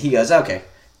 And he goes, okay.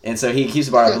 And so he keeps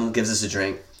the bar open, gives us a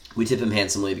drink. We tip him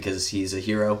handsomely because he's a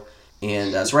hero.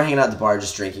 And so we're hanging out at the bar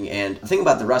just drinking. And the thing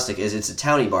about the Rustic is it's a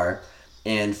towny bar.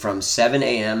 And from 7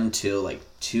 a.m. till like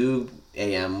 2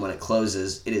 a.m. when it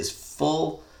closes, it is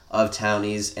full of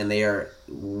townies, and they are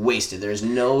wasted. There's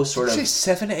no sort Did you of...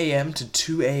 say 7 a.m. to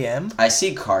 2 a.m.? I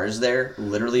see cars there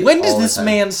literally When does all the this time.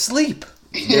 man sleep?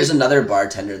 There's another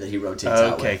bartender that he rotates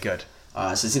out with. Okay, good.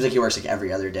 So it seems like he works like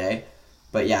every other day.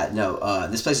 But yeah, no,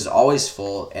 this place is always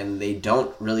full, and they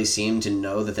don't really seem to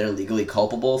know that they're legally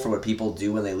culpable for what people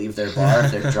do when they leave their bar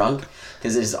if they're drunk.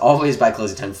 Because it's always by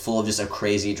closing time full of just a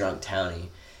crazy drunk townie.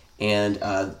 And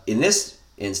in this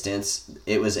instance,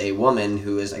 it was a woman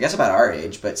who is, I guess, about our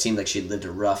age, but seemed like she'd lived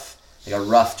a rough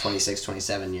 26,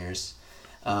 27 years.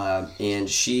 And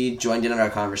she joined in on our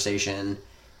conversation,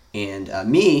 and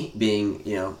me,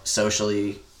 being,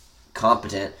 socially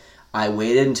competent, I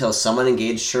waited until someone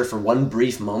engaged her for one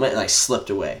brief moment, and I slipped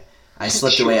away. I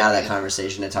slipped away out of that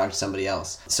conversation and talked to somebody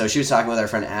else. So she was talking with our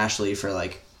friend Ashley for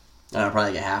probably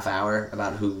like a half hour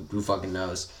about who fucking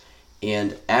knows.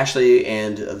 And Ashley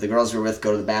and the girls we were with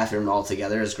go to the bathroom all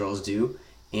together, as girls do.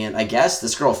 And I guess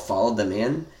this girl followed them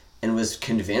in and was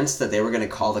convinced that they were going to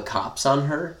call the cops on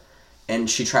her. And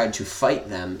she tried to fight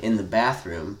them in the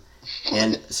bathroom.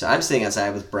 And so I'm sitting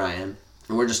outside with Brian,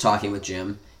 and we're just talking with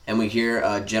Jim. And we hear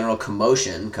a general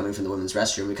commotion coming from the women's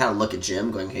restroom. We kind of look at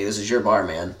Jim going, hey, this is your bar,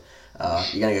 man.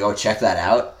 You going to go check that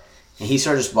out? And he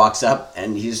sort of just walks up,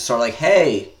 and he's sort of like,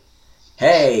 hey.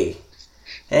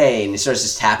 And he starts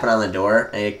just tapping on the door,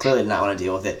 and he clearly did not want to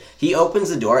deal with it. He opens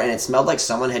the door, and it smelled like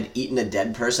someone had eaten a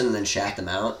dead person and then shat them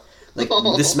out. Like,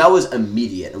 the smell was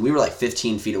immediate, and we were like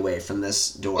 15 feet away from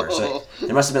this door. So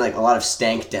there must have been like a lot of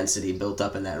stank density built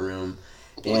up in that room.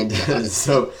 And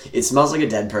so it smells like a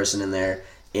dead person in there.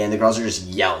 And the girls are just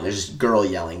yelling. There's just girl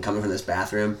yelling coming from this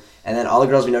bathroom. And then all the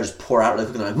girls we know just pour out really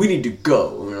quick. And they're like, we need to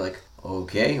go. And we're like,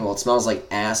 okay. Well, it smells like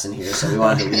ass in here, so we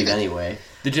wanted to leave anyway.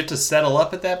 Did you have to settle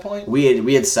up at that point?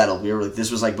 We had settled.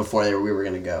 This was like before we were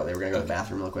going to go. They were going to go to the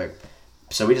bathroom real quick.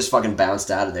 So we just fucking bounced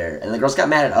out of there. And the girls got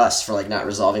mad at us for like not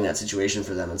resolving that situation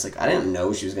for them. It's like, I didn't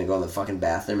know she was going to go in the fucking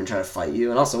bathroom and try to fight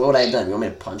you. And also, what would I have done? You want me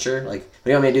to punch her? Like, what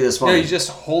do you want me to do this morning? No, you just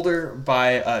hold her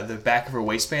by the back of her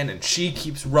waistband, and she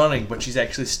keeps running, but she's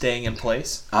actually staying in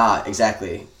place. Ah,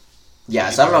 exactly. Yeah,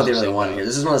 so I don't know what they really wanted here.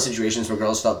 This is one of the situations where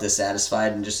girls felt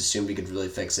dissatisfied and just assumed we could really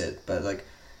fix it. But, like,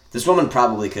 this woman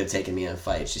probably could have taken me in a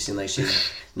fight. She seemed like she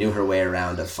knew her way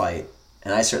around a fight.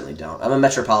 And I certainly don't. I'm a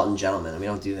metropolitan gentleman, and we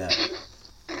don't do that.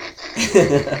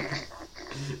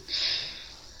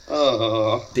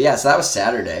 Oh. But yeah, so that was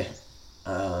Saturday.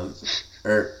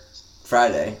 Or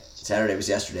Friday. Saturday was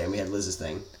yesterday, and we had Liz's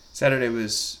thing. Saturday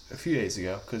was a few days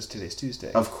ago, because today's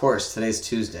Tuesday. Of course, today's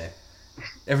Tuesday.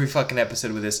 Every fucking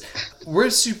episode with this. We're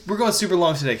going super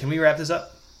long today. Can we wrap this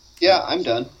up? Yeah, I'm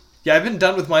done. Yeah, I've been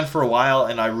done with mine for a while,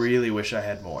 and I really wish I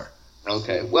had more.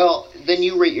 Okay, well, then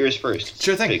you rate yours first.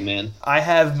 Sure thing. Big man. I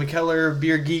have McKellar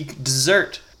Beer Geek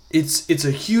Dessert. It's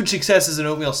a huge success as an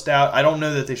oatmeal stout. I don't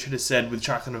know that they should have said with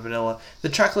chocolate and vanilla. The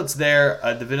chocolate's there,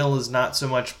 the vanilla's not so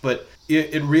much, but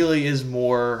it really is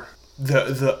more...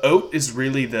 The oat is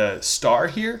really the star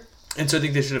here, and so I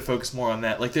think they should have focused more on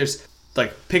that. Like, there's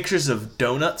like pictures of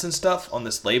donuts and stuff on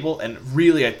this label, and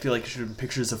really I feel like it should have been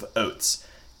pictures of oats,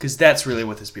 because that's really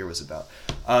what this beer was about.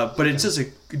 But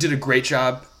it did a great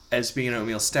job as being an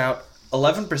oatmeal stout.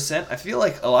 11%. I feel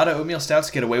like a lot of oatmeal stouts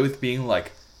get away with being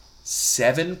like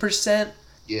 7%.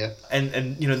 Yeah.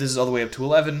 And this is all the way up to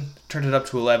 11. Turned it up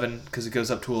to 11 because it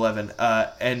goes up to 11.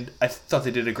 And I thought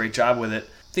they did a great job with it.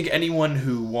 I think anyone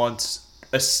who wants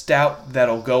a stout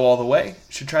that'll go all the way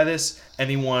should try this.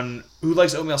 Anyone who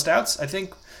likes oatmeal stouts, I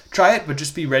think, try it, but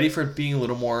just be ready for it being a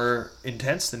little more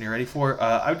intense than you're ready for.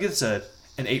 I would give this an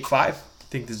 8.5. I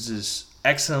think this is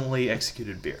excellently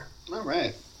executed beer. All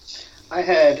right. I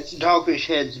had Dogfish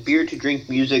Head's Beer to Drink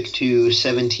Music to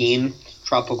 17,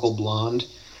 Tropical Blonde.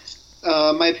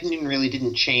 My opinion really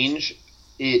didn't change.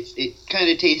 It kind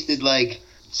of tasted like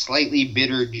slightly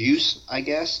bitter juice, I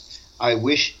guess. I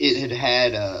wish it had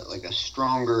had a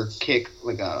stronger kick,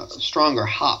 like a stronger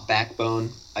hop backbone,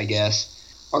 I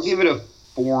guess. I'll give it a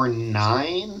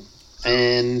 4.9,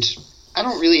 and I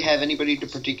don't really have anybody to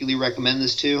particularly recommend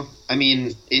this to. I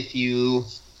mean, if you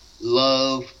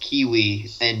love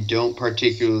kiwi and don't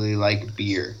particularly like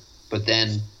beer, but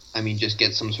then, I mean, just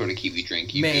get some sort of kiwi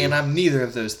drink. I'm neither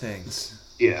of those things.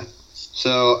 Yeah.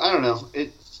 So, I don't know.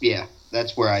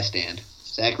 That's where I stand.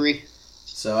 Zachary?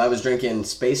 So I was drinking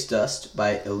Space Dust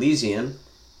by Elysian,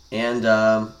 and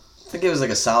I think it was like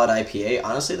a solid IPA.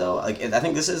 Honestly, though, I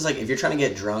think this is like if you're trying to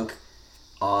get drunk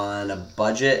on a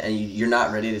budget and you're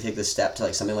not ready to take the step to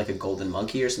like something like a Golden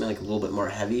Monkey or something like a little bit more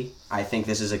heavy. I think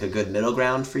this is like a good middle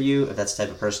ground for you if that's the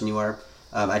type of person you are.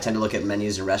 I tend to look at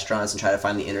menus in restaurants and try to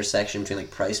find the intersection between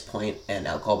like price point and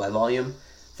alcohol by volume.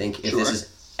 I think if this is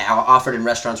offered in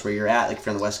restaurants where you're at, like if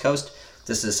you're on the West Coast,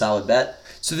 this is a solid bet.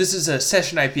 So this is a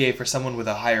session IPA for someone with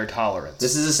a higher tolerance.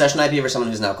 This is a session IPA for someone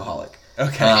who's an alcoholic.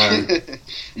 Okay.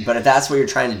 But if that's what you're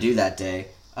trying to do that day,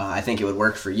 I think it would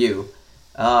work for you.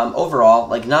 Overall,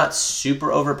 like not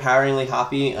super overpoweringly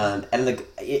hoppy, and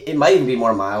it might even be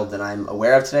more mild than I'm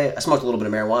aware of today. I smoked a little bit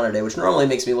of marijuana today, which normally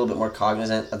makes me a little bit more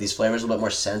cognizant of these flavors, a little bit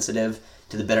more sensitive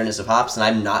to the bitterness of hops, and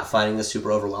I'm not finding this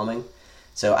super overwhelming.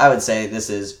 So I would say this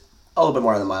is a little bit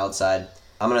more on the mild side.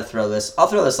 I'll throw this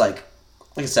like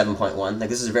a 7.1. Like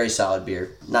this is a very solid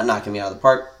beer. Not knocking me out of the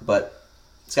park, but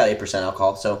it's got 8%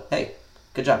 alcohol. So hey,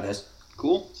 good job, guys.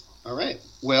 Cool. All right.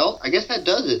 Well, I guess that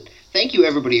does it. Thank you,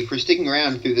 everybody, for sticking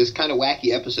around through this kind of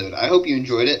wacky episode. I hope you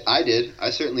enjoyed it. I did. I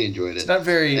certainly enjoyed it. It's not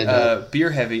very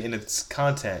beer heavy in its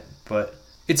content, but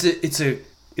it's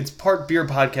part beer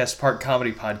podcast, part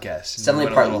comedy podcast. It's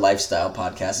definitely part lifestyle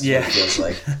podcast. Yeah, it feels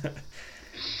like.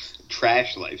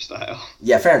 Trash lifestyle.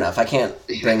 Yeah, fair enough. I can't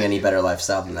bring any better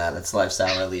lifestyle than that. That's the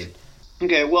lifestyle I lead.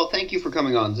 Okay, well, thank you for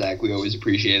coming on, Zach. We always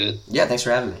appreciate it. Yeah, thanks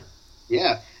for having me.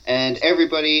 Yeah, and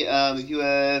everybody, if you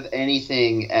have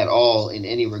anything at all in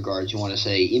any regards you want to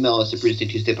say, email us at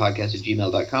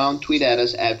bruceday2staypodcast@gmail.com, tweet at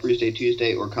us at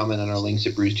bruceday2stay, or comment on our links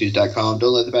at brucetuesday.com.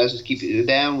 Don't let the bastards keep you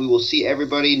down. We will see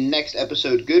everybody next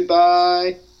episode.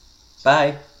 Goodbye.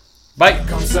 Bye. Bye.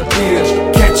 Comes a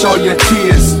beer, catch all your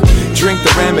tears. Drink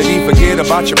the remedy, forget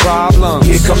about your problems.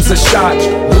 Here comes a shot,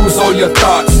 lose all your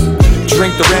thoughts.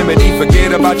 Drink the remedy,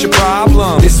 forget about your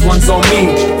problem. This one's on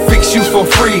me, fix you for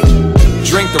free.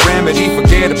 Drink the remedy,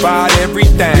 forget about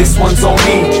everything. This one's on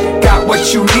me, got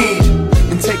what you need.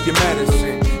 And take your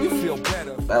medicine, you feel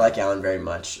better. I like Alan very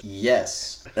much.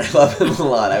 Yes. I love him a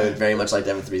lot. I would very much like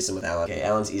to have a threesome with Alan. Okay,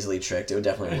 Alan's easily tricked. It would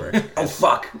definitely work. Oh,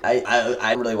 fuck.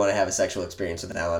 I really want to have a sexual experience with Alan.